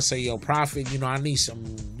you up and I say, "Yo, Prophet, you know, I need some,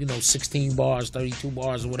 16 bars, 32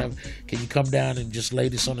 bars, or whatever. Can you come down and just lay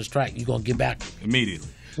this on this track?" You gonna get back with me. Immediately.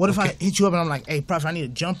 What if I hit you up and I'm like, "Hey, Prophet, I need a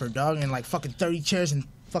jumper, dog, and like fucking 30 chairs and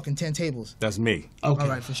fucking 10 tables." That's me. Okay. All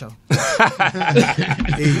right, for sure.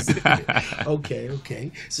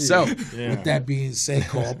 Okay. So with that being said,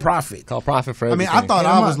 call Prophet. Call Prophet for I mean, everything. I thought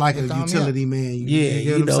Yeah, I I'm was up. like a Thumb me utility man. Yeah, you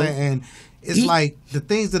you know what know. I'm saying? And it's like the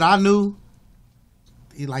things that I knew,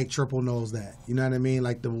 he like triple knows that. You know what I mean?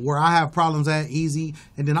 Like where I have problems at easy,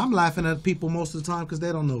 and then I'm laughing at people most of the time because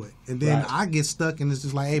they don't know it, and then Right. I get stuck and it's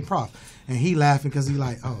just like, "Hey, Prof," and he laughing because he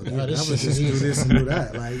like, "Oh, dude, I this was shit just do is this and do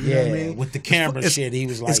that." Like, you know what I mean? with the camera shit, he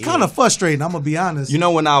was like, It's kind of frustrating. I'm gonna be honest. You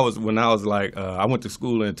know, when I was like, I went to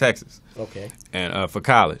school in Texas, okay. and for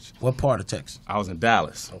college, What part of Texas? I was in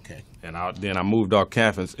Dallas, Okay. and then I moved off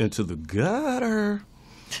campus into the gutter.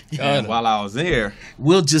 And while I was there,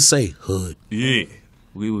 We'll just say hood. yeah,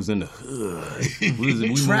 we was in the hood. we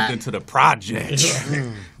moved into the project.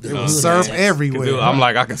 surf everywhere. I'm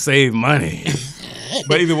like, I can save money.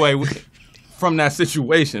 But either way, from that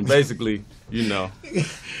situation, basically,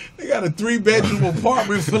 They got a 3-bedroom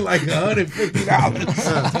apartment for like $150.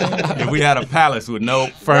 yeah, we had a palace with no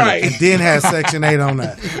furniture. Right. And then had Section 8 on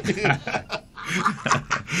that.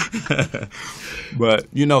 But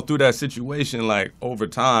through that situation, like over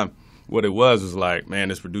time, what it was like, man,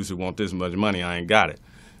 this producer want this much money, I ain't got it.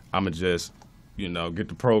 I'ma just, get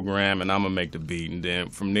the program and I'ma make the beat, and then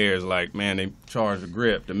from there it's like, man, they charge the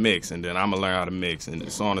grip, the mix, and then I'ma learn how to mix,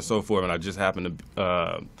 and so on and so forth. And I just happen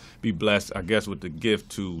to be blessed, I guess, with the gift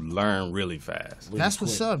to learn really fast. That's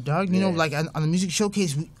what's up, dog. Like on the music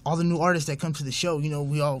showcase, all the new artists that come to the show,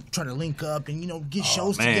 we all try to link up and get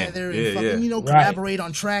shows man. together and Yeah, fucking, yeah. collaborate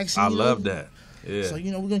on tracks. And, I love that. Yeah, So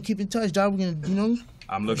we're gonna keep in touch, dog. We're gonna,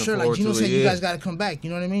 I'm looking sure, like forward Gino to said, it. you yeah. guys gotta come back. You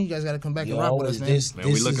know what I mean? You guys gotta come back and Yo, rock with us, man.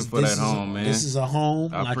 Man, we looking for that home, man. This is a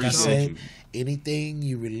home. I Like I appreciate said, you. anything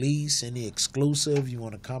you release, any exclusive, you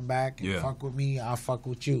want to come back and Yeah. fuck with me, I'll fuck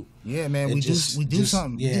with you. Yeah, man. And We just- do just-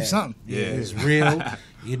 something. yeah. We do something. Yeah, it's real.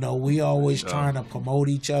 We always trying to promote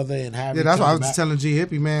each other and have. Yeah, each that's why I other was just back. telling G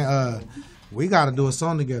Hippie, man. We got to do a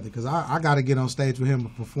song together because I got to get on stage with him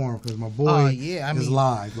and perform because my boy is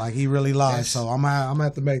live. Like, he really live. So I'm going to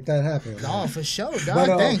have to make that happen. Oh, for sure, dog.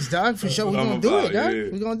 But, Thanks, dog. For sure, we're I'm gonna do it, about dog. it,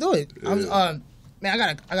 yeah. We're gonna do it. Man,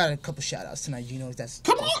 I got a couple shout outs tonight, Gino. If that's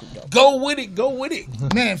Come on, go with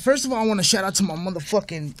it. Man, first of all, I want to shout out to my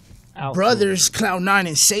motherfucking brothers, Cloud9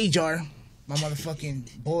 and Sajar. My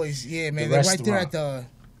motherfucking boys. Yeah, man. The They're right there restaurant. at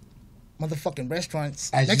the motherfucking restaurant.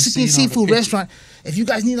 As you Mexican seen on the seafood picture. restaurant. If you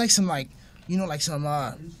guys need like some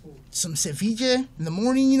some ceviche in the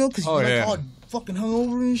morning, because you're yeah. all fucking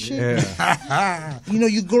hungover and shit.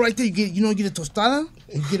 You go right there, you get a tostada,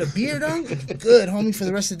 you get a beer, dog. Good, homie, for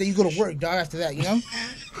the rest of the day. You go to work, dog, after that,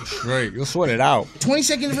 Great. You'll sweat it out.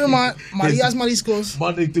 22nd of Vermont, Maria's Mariscos.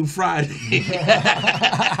 Monday through Friday.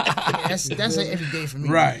 Yeah, that's like every day for me.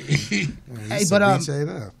 Right. Hey, but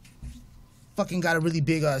fucking got a really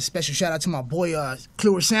big special shout out to my boy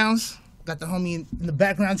Clear Sounds. Got the homie in the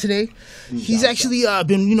background today. He's actually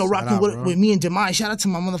been rocking with me and Demise. Shout out to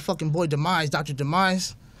my motherfucking boy Demise, Dr.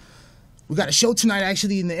 Demise. We got a show tonight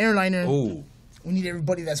actually in the airliner. Ooh. We need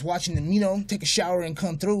everybody that's watching them, take a shower and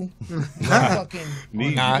come through. Fucking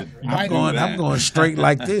Not. I'm going straight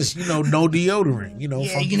like this. No deodorant.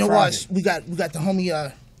 yeah, Funky you know Friday. what? We got the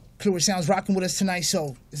homie Clear Sounds rocking with us tonight.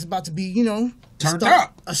 So it's about to be Turned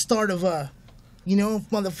up. a start of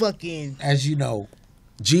motherfucking. As you know,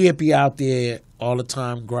 G Hippie out there all the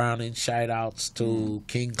time grinding. Shout outs to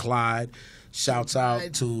King Clyde. Shouts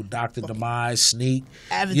out to Dr. Demise, Sneak.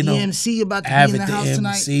 Avid you know, the MC about to be Avid in the house the tonight.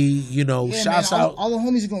 MC, you know, Yeah, shouts man, out. all the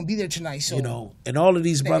homies are gonna be there tonight. So You know, and all of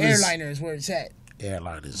these the brothers. airliner is where it's at.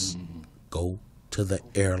 Airliners. Go to the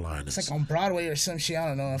airliners. It's like on Broadway or some shit. I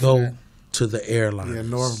don't know. I Go forgot. to the airliners. Yeah,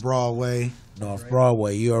 North Broadway. North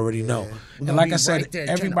Broadway, you already know. We're And gonna like be I said, right there,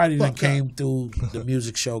 turn the everybody that fuck came through the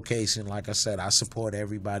music showcase, and like I said, I support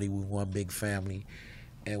everybody. We one big family.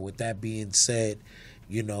 And with that being said,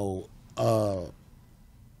 you know,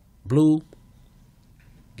 Blue,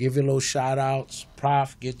 give your little shout outs.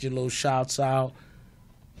 Prof, get your little shouts out.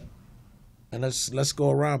 And let's go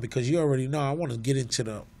around because you already know I want to get into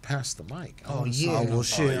the pass the mic. Oh yeah. Oh well,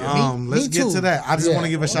 shit. Me Let's get too. to that. I just Yeah. want to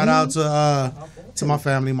give a shout out to my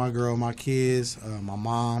family, my girl, my kids, my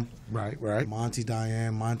mom, Right. my auntie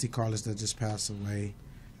Diane, my auntie Carlos that just passed away.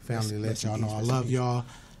 Family, let y'all know I love y'all,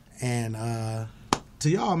 and to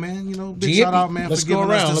y'all, man, you know, big shout out, man, Let's for go giving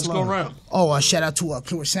around. us this Let's go love. around. Oh, shout out to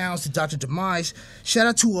Clear Sounds, to Dr. Demise. Shout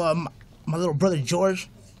out to my little brother George.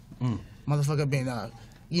 Motherfucker been,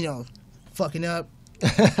 you know, fucking up.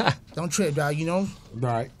 Don't trip, dog. You know,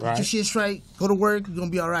 Right. get your shit straight. Go to work. You're gonna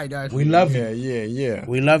be all right, dog. We love you. Yeah.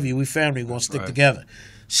 We love you. We family. We're going to stick together.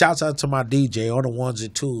 Shouts out to my DJ, all the ones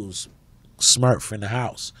and twos. Smurf in the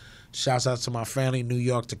house. Shouts out to my family, New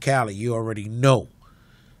York to Cali. You already know.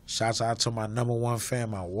 Shouts out to my number one fan,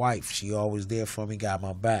 my wife. She always there for me, got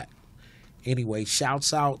my back. Anyway,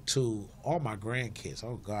 shouts out to all my grandkids.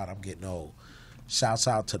 Oh, God, I'm getting old. Shouts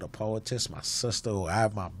out to the poetess, my sister, who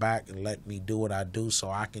have my back and let me do what I do so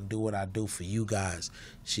I can do what I do for you guys.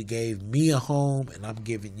 She gave me a home, and I'm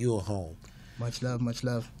giving you a home. Much love, much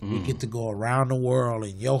love. We get to go around the world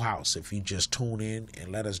in your house if you just tune in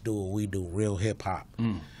and let us do what we do, real hip-hop.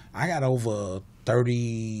 I got over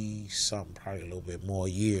 30-something, probably a little bit more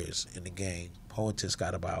years in the game. Poetess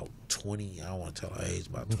got about 20, I don't want to tell her age,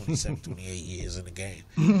 about 27, 28 years in the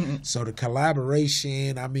game. So the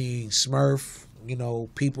collaboration, I mean, Smurf, you know,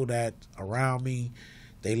 people that around me,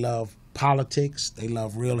 they love politics, they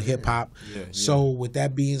love real hip-hop. So with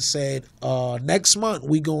that being said, next month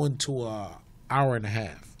we go into an hour and a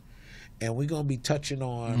half. And we're going to be touching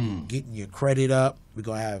on getting your credit up. We're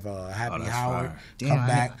going to have Happy Howard come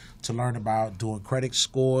back to learn about doing credit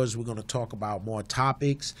scores. We're going to talk about more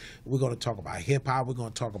topics. We're going to talk about hip-hop. We're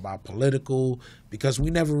going to talk about political because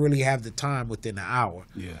we never really have the time within an hour.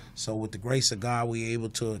 Yeah. So with the grace of God, we're able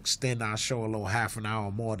to extend our show a little half an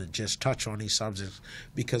hour more to just touch on these subjects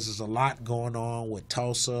because there's a lot going on with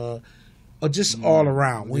Tulsa, or just all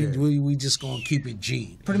around. We just gonna keep it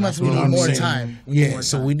G. Pretty much, we need more time.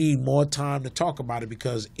 We need more time to talk about it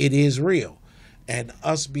because it is real, and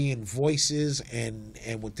us being voices and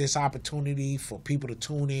with this opportunity for people to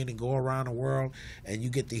tune in and go around the world, and you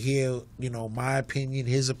get to hear, you know, my opinion,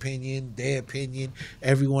 his opinion, their opinion,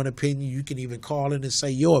 everyone's opinion. You can even call in and say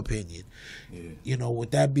your opinion. You know, with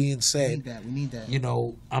that being said, we need that. You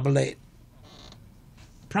know, I'm gonna let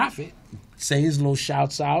Prophet say his little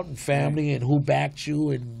shouts out and family and who backed you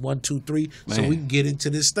and 1, 2, 3, so we can get into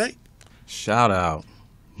this thing. Shout out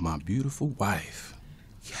my beautiful wife.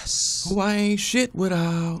 Yes. Who I ain't shit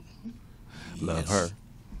without. Love her.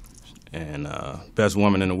 And best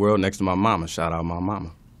woman in the world next to my mama. Shout out my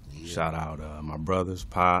mama. Shout out my brothers,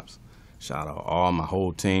 pops. Shout out all my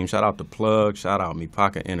whole team. Shout out the plug. Shout out Me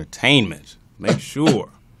Pocket Entertainment. Make sure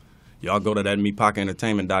y'all go to that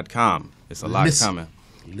MePocketEntertainment.com. It's a lot coming.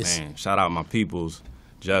 Man, shout out my peoples,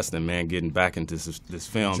 Justin, man, getting back into this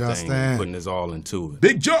film thing and putting this all into it.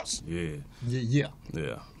 Big Just. Yeah.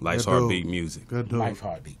 Life's Heartbeat music. Good dude. Life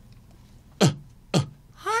Heartbeat.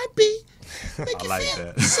 Heartbeat. I like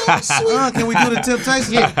that. So sweet. Can we do the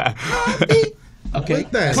Temptations? Heartbeat. Okay.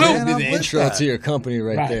 That, Clue. man, Be I'm the with intro that. to your company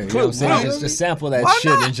right there. You know Clue. what I'm saying? Clue. Just sample that Why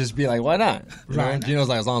shit not? and just be like, why not? You know? Right. Gino's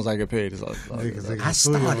like, as long as I get paid, it's all Niggas, they I gonna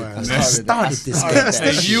sue your started ass. this gangster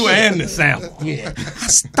Hey, shit. you and the sample. Yeah, I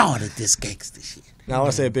started this gangster shit. Now, I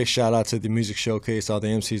want to say a big shout out to the music showcase, all the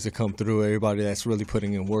MCs that come through, everybody that's really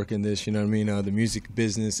putting in work in this. You know what I mean? The music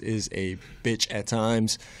business is a bitch at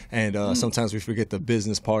times, and sometimes we forget the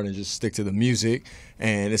business part and just stick to the music,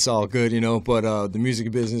 and it's all good, you know. But the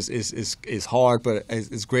music business is hard, but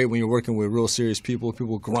it's great when you're working with real serious people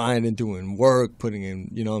grinding, doing work, putting in,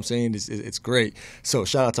 you know what I'm saying? It's great. So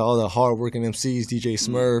shout out to all the hardworking MCs, DJ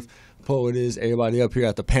Smurf, Poetess, everybody up here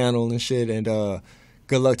at the panel and shit, and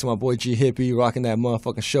good luck to my boy G Hippie rocking that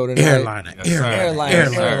motherfucking show tonight. Airliner.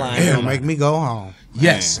 It'll make me go home.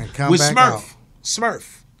 Yes, And come with back Smurf. out.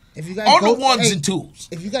 Smurf. If you guys On go, the ones hey, and twos.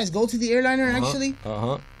 If you guys go to the airliner, actually,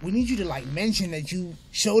 we need you to like mention that you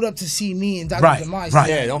showed up to see me and Dr. Right, Demise. right.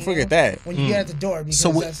 Yeah, don't forget that. When you get at the door, because So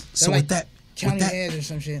with- that's, so they're with like that- county with that- heads or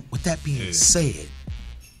some shit. With that being said,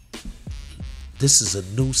 This is a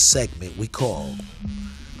new segment we call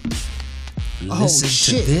Listen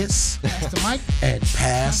shit. to This Pass the mic. and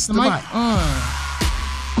Pass the Mic.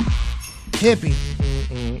 Hippie.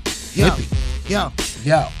 Yo. Hippie. Yo.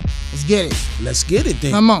 Yo. Let's get it. Let's get it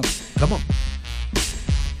then. Come on. Come on.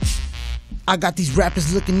 I got these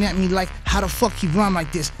rappers looking at me like, how the fuck you rhyme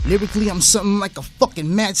like this? Lyrically, I'm something like a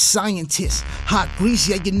fucking mad scientist. Hot grease,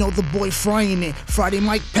 yeah, you know the boy frying it. Friday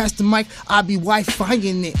mic, pass the mic, I be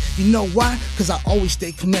Wi-Fiing it. You know why? Cause I always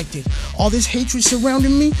stay connected. All this hatred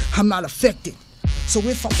surrounding me, I'm not affected. So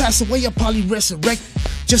if I pass away, I'll probably resurrect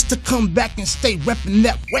just to come back and stay repping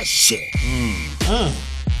that wet shit.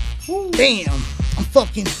 Damn, I'm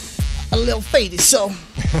fucking a little faded, so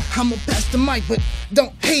I'ma pass the mic, but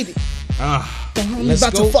don't hate it. The homie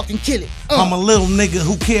about to fucking kill it. I'm a little nigga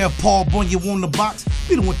who care if Paul Bunyan on the box.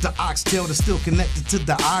 We don't want the oxtail that's still connected to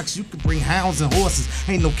the ox. You can bring hounds and horses,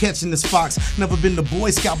 ain't no catching this fox. Never been the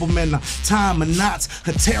Boy Scout, but man, time and knots.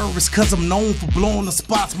 A terrorist cause I'm known for blowing the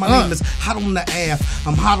spots. My name is hot on the Ave,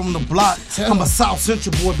 I'm hot on the block. I'm a South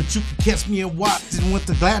Central boy, but you can catch me in Watt. Didn't went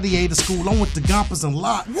to Gladiator School, I went to Gompers and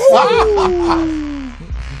Lot. 1,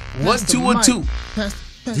 2, and 2.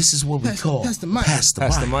 This is what we call Pass the mic. Pass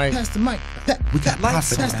the mic. Pass the mic. We got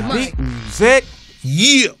Prophet. Pass the mic. Music.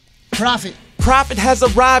 Yeah. Prophet. Prophet has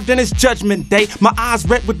arrived in his judgment day. My eyes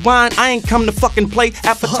red with wine, I ain't come to fucking play.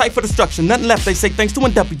 Appetite for destruction, nothing left, they say thanks to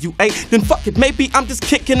NWA. Then fuck it, maybe I'm just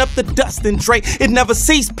kicking up the dust and Dre. It never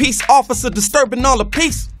ceased, peace officer disturbing all the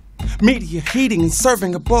peace. Media heating and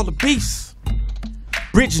serving up all the beasts.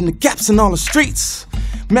 Bridging the gaps in all the streets.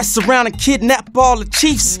 Mess around and kidnap all the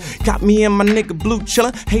chiefs. Got me and my nigga Blue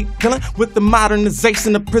chillin', hate killin' with the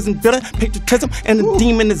modernization of prison building, patriotism and the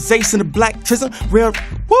demonization of black trism. Real,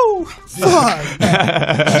 woo, fuck,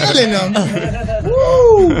 killing them.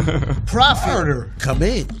 Woo, Prophet, come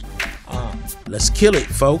in. Let's kill it,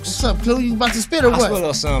 folks. What's up, Clue? You about to spit or what? I spit a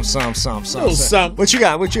little something. What you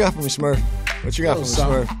got? What you got for me, Smurf? What you got for me,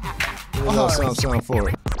 Smurf? A little something for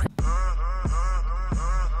it.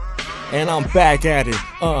 And I'm back at it,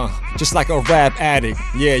 just like a rap addict.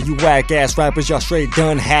 Yeah, you whack ass rappers, y'all straight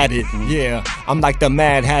done had it. Yeah, I'm like the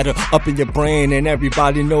Mad Hatter up in your brain, and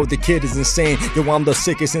everybody know the kid is insane. Yo, I'm the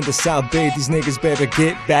sickest in the South Bay. These niggas better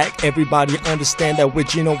get back. Everybody understand that with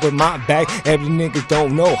Gino with my back. Every nigga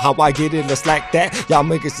don't know how I get it, it's like that. Y'all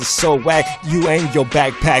niggas is so whack, you ain't your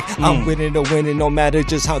backpack. I'm winning or winning, no matter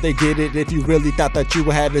just how they get it. If you really thought that you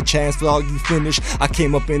had a chance for all you finish, I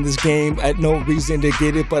came up in this game at no reason to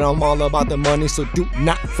get it, but I'm all about the money, so do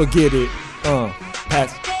not forget it.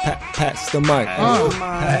 Pass the mic.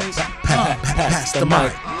 Pass the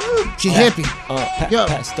mic. G Hippie.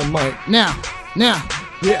 Pass the mic. Now.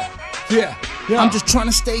 Yeah. I'm just trying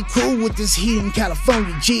to stay cool with this heat in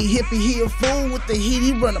California. G Hippie, he a fool with the heat,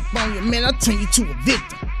 he run up on you. Man, I'll turn you to a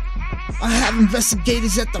victim. I have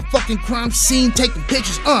investigators at the fucking crime scene taking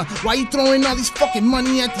pictures. Why you throwing all these fucking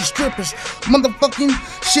money at these strippers? Motherfucking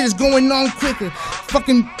shit is going on quicker.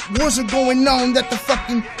 Fucking wars are going on that the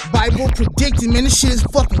fucking Bible predicted. Man, this shit is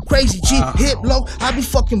fucking crazy. G, hip, low, I be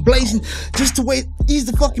fucking blazing. Just to ease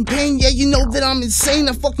the fucking pain. Yeah, you know that I'm insane.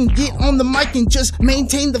 I fucking get on the mic and just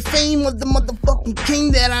maintain the fame of the motherfucking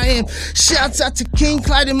king that I am. Shouts out to King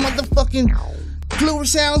Clyde and motherfucking Clue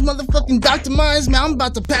Sounds, motherfucking Dr. Minds. Man, I'm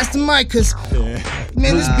about to pass the mic, cause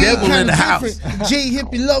man, this beat kind of different. G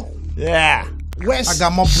Hippie low. Yeah. West. I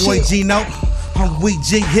got my boy Gino. I'm weak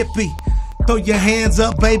G Hippie. Throw your hands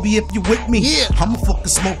up, baby, if you with me. Yeah. I'ma fucking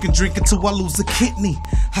smoke and drink until I lose a kidney.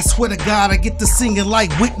 I swear to God, I get to singing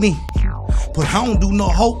like Whitney. But I don't do no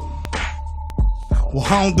hope. Well,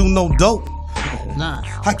 I don't do no dope. Nah.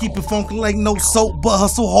 I keep it funky like no soap, but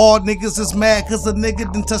hustle hard. Niggas is mad cause a nigga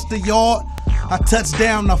didn't touch the yard. I touch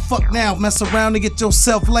down, now fuck now. Mess around and get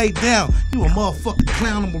yourself laid down. You a motherfucking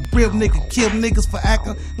clown. I'm a real nigga. Kill niggas for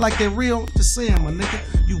acting like they real. Just saying, my nigga.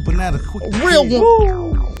 You banana quick. Real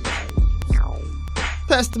one.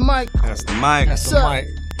 Pass the mic. Pass the mic. Pass the mic.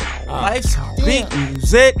 Life's big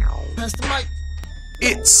music. Pass the mic.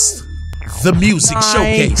 It's the music I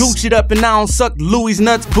ain't showcase. Gucci'd up and I don't suck Louis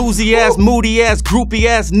nuts. Boozy ass, moody ass, groupie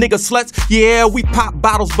ass nigga sluts. Yeah, we pop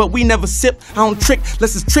bottles, but we never sip. I don't trick,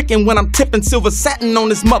 less is tricking when I'm tipping silver satin on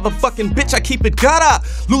this motherfucking bitch. I keep it gutter,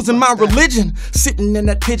 losing my religion. Sitting in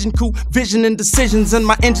that pigeon coop, vision and decisions, and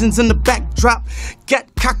my engines in the backdrop.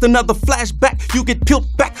 Get cocked another flashback, you get peeled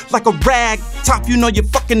back like a rag top. You know your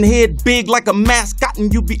fucking head big like a mascot,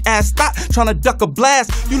 and you be assed out trying to duck a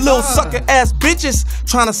blast. You little sucker ass bitches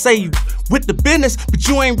trying to say you with the business, but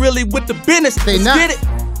you ain't really with the business. Let's get it.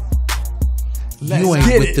 You ain't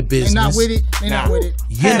with the business. They not with it. They not with it.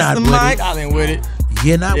 You're not with it. Y'all ain't with it.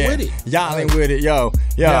 You're not with it. Y'all ain't with it. Yo.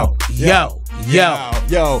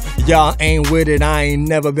 Yo, y'all ain't with it. I ain't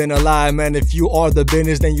never been alive, man. If you are the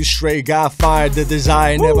business, then you straight got fired. The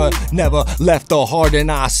desire never left the heart,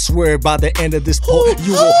 and I swear by the end of this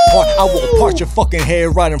I will part your fucking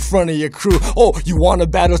head right in front of your crew. Oh, you want a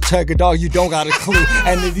battle, Tiger Dog? You don't got a clue.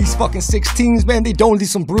 And these fucking 16s, man, they don't leave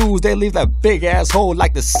some bruise. They leave that big asshole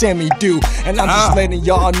like the semi do. And I'm just letting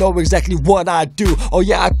y'all know exactly what I do. Oh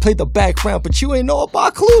yeah, I play the background, but you ain't know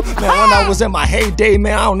about Clue. Man, when I was in my heyday,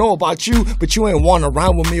 man, I don't know about you, but you ain't wanna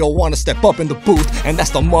rhyme with me or wanna step up in the booth. And that's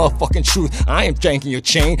the motherfucking truth. I ain't janking your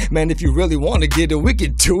chain, man. If you really wanna get it, we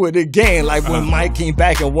can do it again. Like when Mike came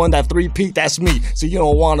back and won that 3-peat, that's me. So you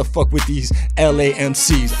don't wanna fuck with these LA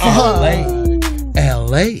MCs.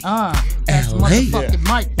 LA. That's motherfucking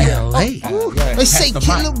Mike. LA. They say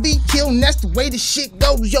kill or be killed, and that's the way the shit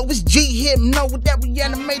goes. Yo, it's G Hypno with that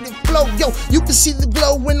reanimated flow. Yo, you can see the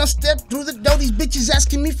glow when I step through the door. These bitches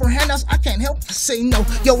asking me for handouts, I can't help but say no.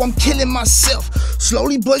 Yo, I'm killing myself,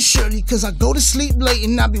 slowly but surely, cause I go to sleep late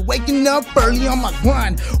and I be waking up early on my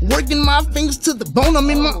grind, working my fingers to the bone. I'm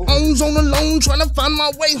in my own zone alone, trying to find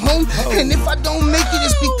my way home. And if I don't make it,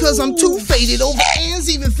 it's because I'm too faded. Over ends,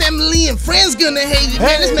 even family and friends gonna hate it.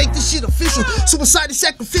 Man, let's make this shit official. Suicide is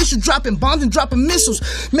sacrificial, dropping bombs and dropping missiles.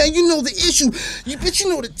 Man, you know the issue. You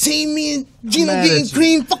know the team, me and Gino getting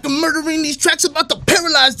cream, fucking murdering these tracks, about to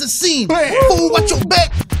paralyze the scene. Fool, watch your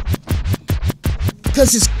back,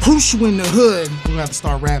 cause it's crucial in the hood. We gonna have to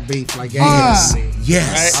start rap beef like Yes.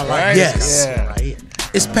 Right. Yes. Yeah. Right.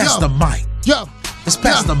 It's past the mic. Yo. It's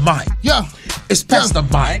past the mic. Yo. It's past the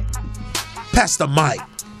mic. Past the mic.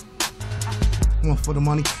 1 for the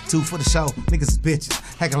money, 2 for the show. Niggas is bitches,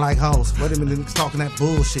 hacking like hoes. Wait a minute, niggas talking that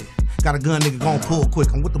bullshit. Got a gun, nigga, gon' pull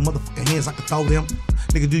quick. I'm with the motherfucking hands, I can throw them.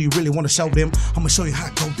 Nigga, do you really wanna show them? I'ma show you how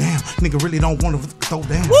it go down. Nigga really don't wanna throw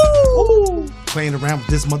down. Woo! Playing around with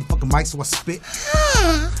this motherfucking mic, so I spit.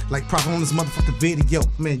 Like proper on this motherfucking video.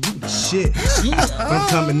 Man, you the shit. I'm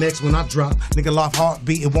coming next when I drop. Nigga, lost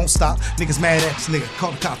heartbeat, it won't stop. Niggas mad at this nigga.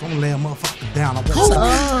 Call the cops, I'm gonna lay a motherfucker down. I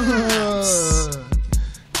won't stop.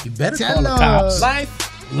 You better call the cops.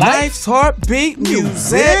 Life's heartbeat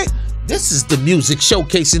music. This is the music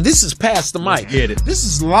showcase, and this is past the mic. Get it. This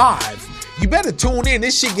is live. You better tune in.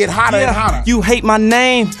 This shit get hotter and hotter. You hate my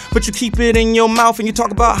name, but you keep it in your mouth, and you talk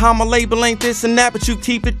about how my label ain't this and that, but you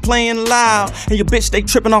keep it playing loud. And your bitch, they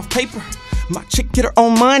tripping off paper. My chick get her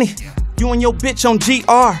own money. You and your bitch on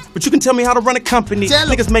GR, but you can tell me how to run a company.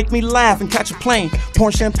 Niggas make me laugh and catch a plane,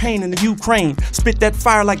 pouring champagne in the Ukraine. Spit that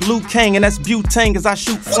fire like Liu Kang, and that's butane, cause I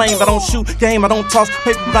shoot flame. I don't shoot game, I don't toss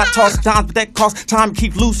paper, but I toss dimes, but that costs time to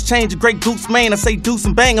keep loose change. A great goose man, I say deuce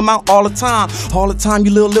and bang, I'm out all the time. All the time,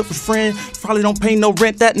 you little little friend, probably don't pay no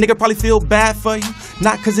rent. That nigga probably feel bad for you.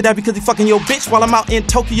 Not cause of that, because he fucking your bitch while I'm out in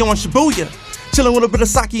Tokyo on Shibuya. Chillin' with a bit of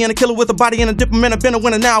sake and a killer with a body and a dipper man. I've been a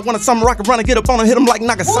winner now. I want a summer rocket runner, get up on him, hit him like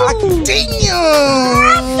Nagasaki. Ooh,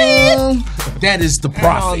 damn! That is the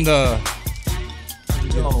prophet.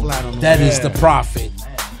 That is the prophet.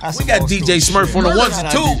 We got DJ Smurf on the ones and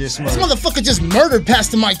twos. This motherfucker just murdered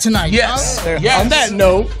past the mic tonight. Yes. Huh? Yes. On that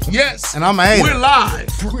note, yes. And I'm a hater. We're live.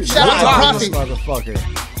 Shout out to Prophet. Motherfucker.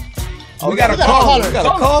 Oh, we got a caller. We got a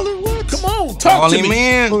caller? What? Come on, talk to me.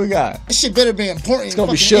 Man. Who we got? This shit better be important. It's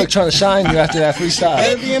gonna be Shook trying to shine you after that freestyle.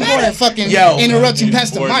 Better be important. Fucking Yo. interrupting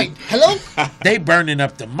past the mic. Hello? They burning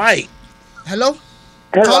up the mic. Hello?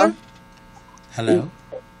 Caller? Hello?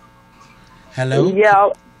 Hello? Yeah,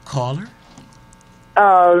 Caller?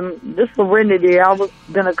 this Serenity. I was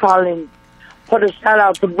gonna call and put a shout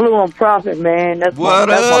out to Blue and Prophet, man. That's What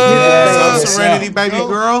that's up? music Serenity, baby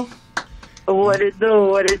girl. thing. What it do?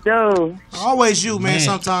 What it do? Always you, man. Man.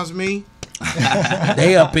 Sometimes me.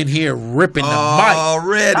 They up in here ripping the mic.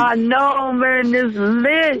 Already. I know, man. This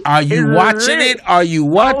lit. Are you It's watching lit. it? Are you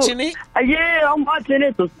watching it? Yeah, I'm watching it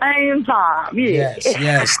at the same time. Yeah.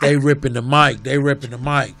 Yes, they ripping the mic. They ripping the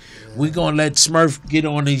mic. We gonna let Smurf get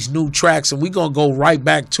on these new tracks, and we gonna go right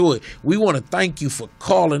back to it. We want to thank you for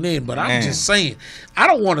calling in, but I'm just saying, I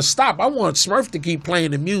don't want to stop. I want Smurf to keep playing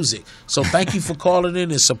the music. So thank you for calling in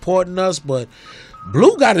and supporting us, but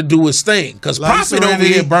Blue got to do his thing, because Prophet over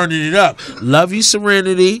here burning it up. Love you,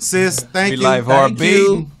 Serenity. Sis, thank you. Life Thank heartbeat.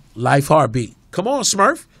 you. Life heartbeat. Come on,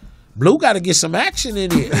 Smurf. Blue got to get some action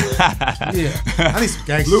in here. Yeah. I need some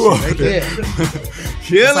gangster Blue shit. They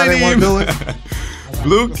Yeah. That's how they want to do it.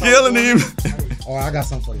 Blue killing him. Oh, I got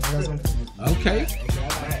something for you. Okay.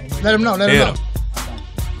 Let him know. Let him know.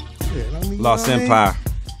 Lost Empire.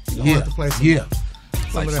 Yeah. Some Yeah.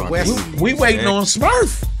 of that West. We waiting on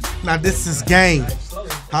Smurf. Now this is game.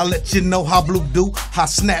 I'll let you know how Blue do. I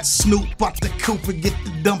snatch Snoop out the coop and get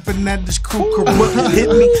the dumping at this crew. Corrupt hit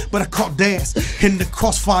me, but I caught Daz in the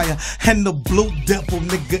crossfire. And the Blue Devil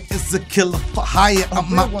nigga is a killer for hire.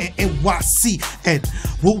 I'm out in NYC, and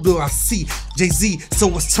who do I see? Jay-Z, so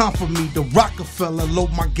it's time for me. The Rockefeller,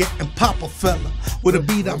 load my get and pop a fella. With a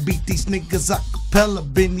beat, I beat these niggas acapella.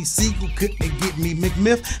 Benny Siegel couldn't get me.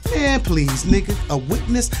 McMiff, man, please, nigga. A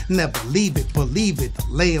witness, never leave it, believe it.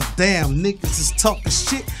 Lay him down, niggas is talking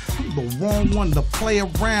shit. I'm the wrong one to play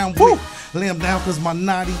around with. Lay him down cause my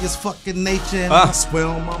naughty is fucking nature. And I swear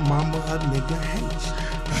on my mama, a nigga hates.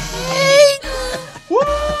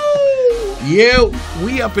 Yeah,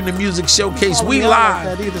 we up in the music showcase. We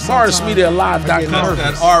live. Morris Media Live. That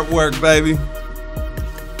artwork, baby.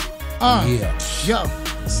 Yeah. Yo.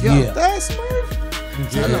 That's Smurf.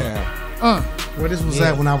 Yeah. Where this was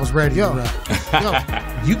at when I was ready. Yo.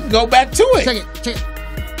 You can go back to it. Check it.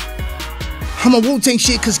 I'm a Wu-Tang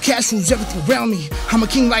shit cause cash rules everything around me. I'm a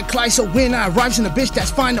king like Clyde, so when I arrive in a bitch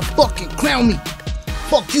that's fine to fucking clown me.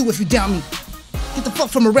 Fuck you if you down me. Get the fuck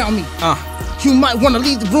from around me. You might wanna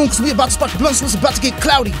leave the room cause we about to spark the blunt, so it's about to get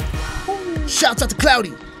cloudy. Shouts out to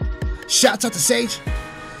Cloudy. Shouts out to Sage.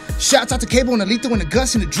 Shouts out to Cable and the Lethal and the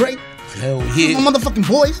Gus and the Drake. Hell yeah. My motherfucking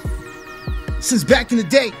boys. Since back in the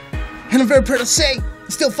day. And I'm very proud to say, I'm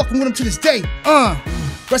still fucking with him to this day.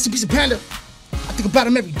 Rest in peace of Panda. I think about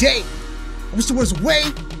him every day. I wish the words away,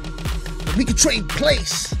 but we could trade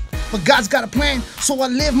place. But God's got a plan, so I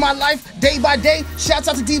live my life day by day. Shouts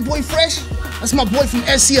out to D-Boy Fresh. That's my boy from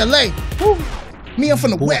SCLA. Me, I'm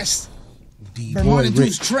from the West. Vermont and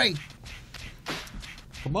Deuce Trey.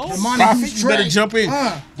 Come on, Prophet, you better jump in.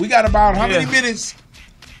 We got about how many minutes?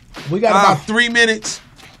 We got about 3 minutes.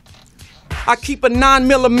 I keep a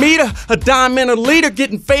 9mm, a dime and a liter,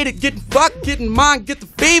 getting faded, getting fucked, getting mine, get the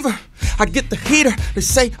fever. I get the heater, they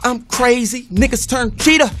say I'm crazy, niggas turn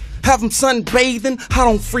cheetah. Have them sunbathing, I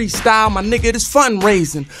don't freestyle, my nigga, this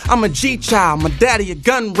fundraising. I'm a G-child, my daddy a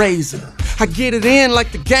gun raiser. I get it in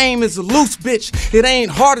like the game is a loose bitch. It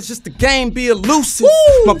ain't hard, it's just the game be elusive.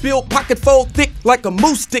 My bill pocket fold thick like a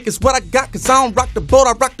moose stick is what I got, cause I don't rock the boat,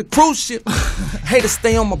 I rock the cruise ship. Haters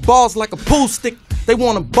stay on my balls like a pool stick. They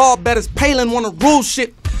want a ball bet as Palin wanna rule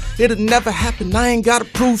shit. It'll never happen, I ain't gotta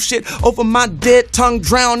prove shit. Over my dead tongue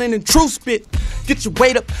drowning in true spit. Get your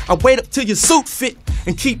weight up, I wait up till your suit fit.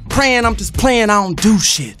 And keep praying, I'm just playing, I don't do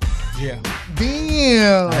shit. Yeah.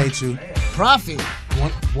 Damn. I hate you. Profit.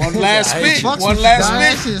 One last spit. One last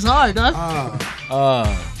That spit. shit's hard, dog.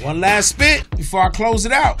 One last spit before I close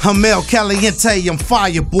it out. I'm El Caliente, I'm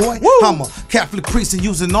fire, boy. I'm a Catholic priest and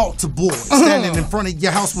using altar board. Standing in front of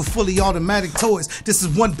your house with fully automatic toys. This is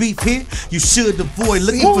one beef here you should avoid.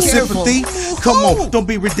 Looking for sympathy? Come on, don't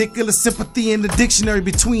be ridiculous. Sympathy in the dictionary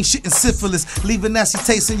between shit and syphilis. Leave a nasty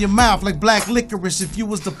taste in your mouth like black licorice. If you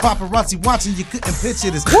was the paparazzi watching, you couldn't picture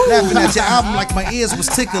this. Laughing at your album like my ears was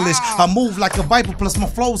ticklish. I move like a viper, plus my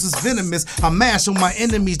flows is venomous. I mash on my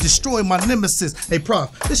enemies, destroy my nemesis. Hey, Prof,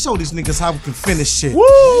 let's show these niggas how we can finish shit.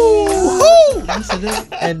 Woo!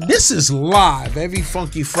 And this is live every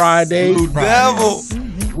Funky Friday. Blue Devil.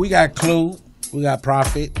 We got Clue. We got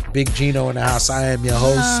Prophet. Big Gino in the house. I am your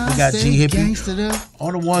host. We got G Hippie.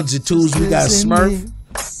 On the ones and twos, we got Smurf.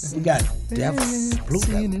 We got Devil. Blue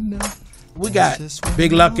Devil. We got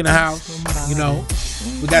Big Luck in the house. You know.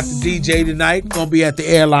 We got the DJ tonight. Gonna be at the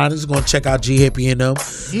Airliners. Gonna check out G Hippie and them.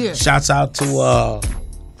 Yeah. Shouts out to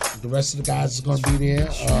the rest of the guys is gonna be there.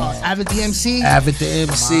 Avid the MC. Avid the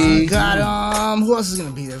MC. Got who else is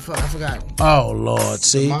gonna be there? Fuck, I forgot. Oh Lord,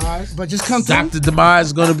 see. But just come through. Dr. Demise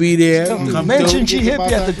is gonna be there. Come Mention G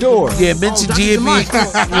Hippie at the door. Yeah, mention G Hippie.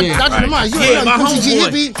 Dr. Demise, you know, my come to G homeboy.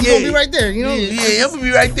 Hippie, you gonna be right there, you know? Yeah, he'll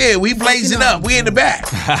be right there. We blazing up. We in the back.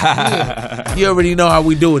 You already know how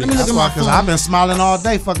we do it. That's why, because I've been smiling all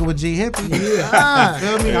day fucking with G Hippie. Yeah.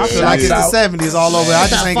 Feel me? I feel like it's the 70s all over. I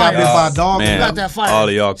just ain't got bit by a dog. Man, got that fire. all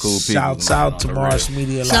of y'all cool people. Shouts out to Morris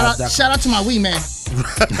Media Live. Shout out to my wee man.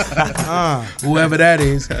 Whoever that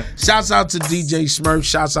is. Shouts out to DJ Smurf.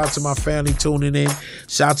 Shouts out to my family tuning in.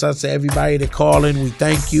 Shouts out to everybody that calling. We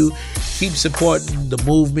thank you. Keep supporting the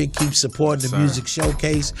movement. Keep supporting the music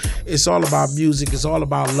showcase. It's all about music. It's all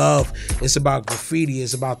about love. It's about graffiti.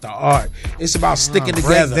 It's about the art. It's about sticking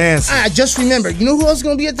together. I just remembered. You know who else is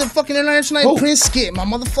gonna be at the fucking Airliner tonight? Who? Prince Skip, my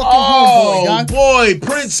motherfucking Oh homeboy, dog. boy,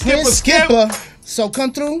 Prince Skipper. So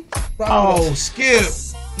come through. Oh, Skip.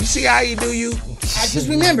 You see how you do you? I just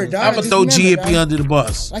remembered, dog. I'm gonna throw G Hippie under the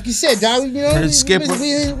bus. Like you said, dog. You know, Prince Skipper.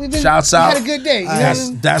 we've been, Shouts we out. had a good day. You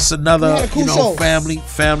know? That's We another, had a cool show.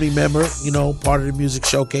 family member, part of the music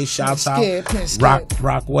showcase. Shouts out. Prince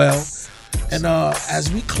Rockwell. And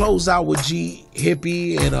as we close out with G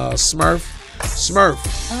Hippie and Smurf,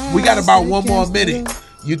 Smurf, we got about one more minute.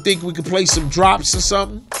 You think we could play some drops or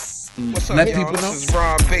something? What's up, Let y'all? people know. This is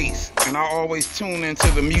Rob Bass, and I always tune into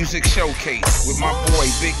the music showcase with my boy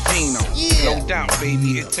Big Gino. No doubt,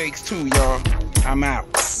 baby, it takes two, y'all. I'm out.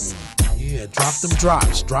 Yeah, drop them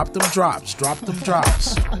drops, drop them drops, drop them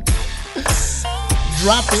drops.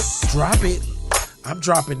 Drop it. Drop it. I'm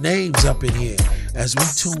dropping names up in here as we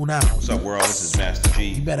tune out. What's up, world? This is Master G.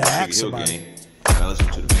 You better ask somebody. Now listen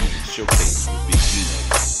to the music showcase with Big Gino.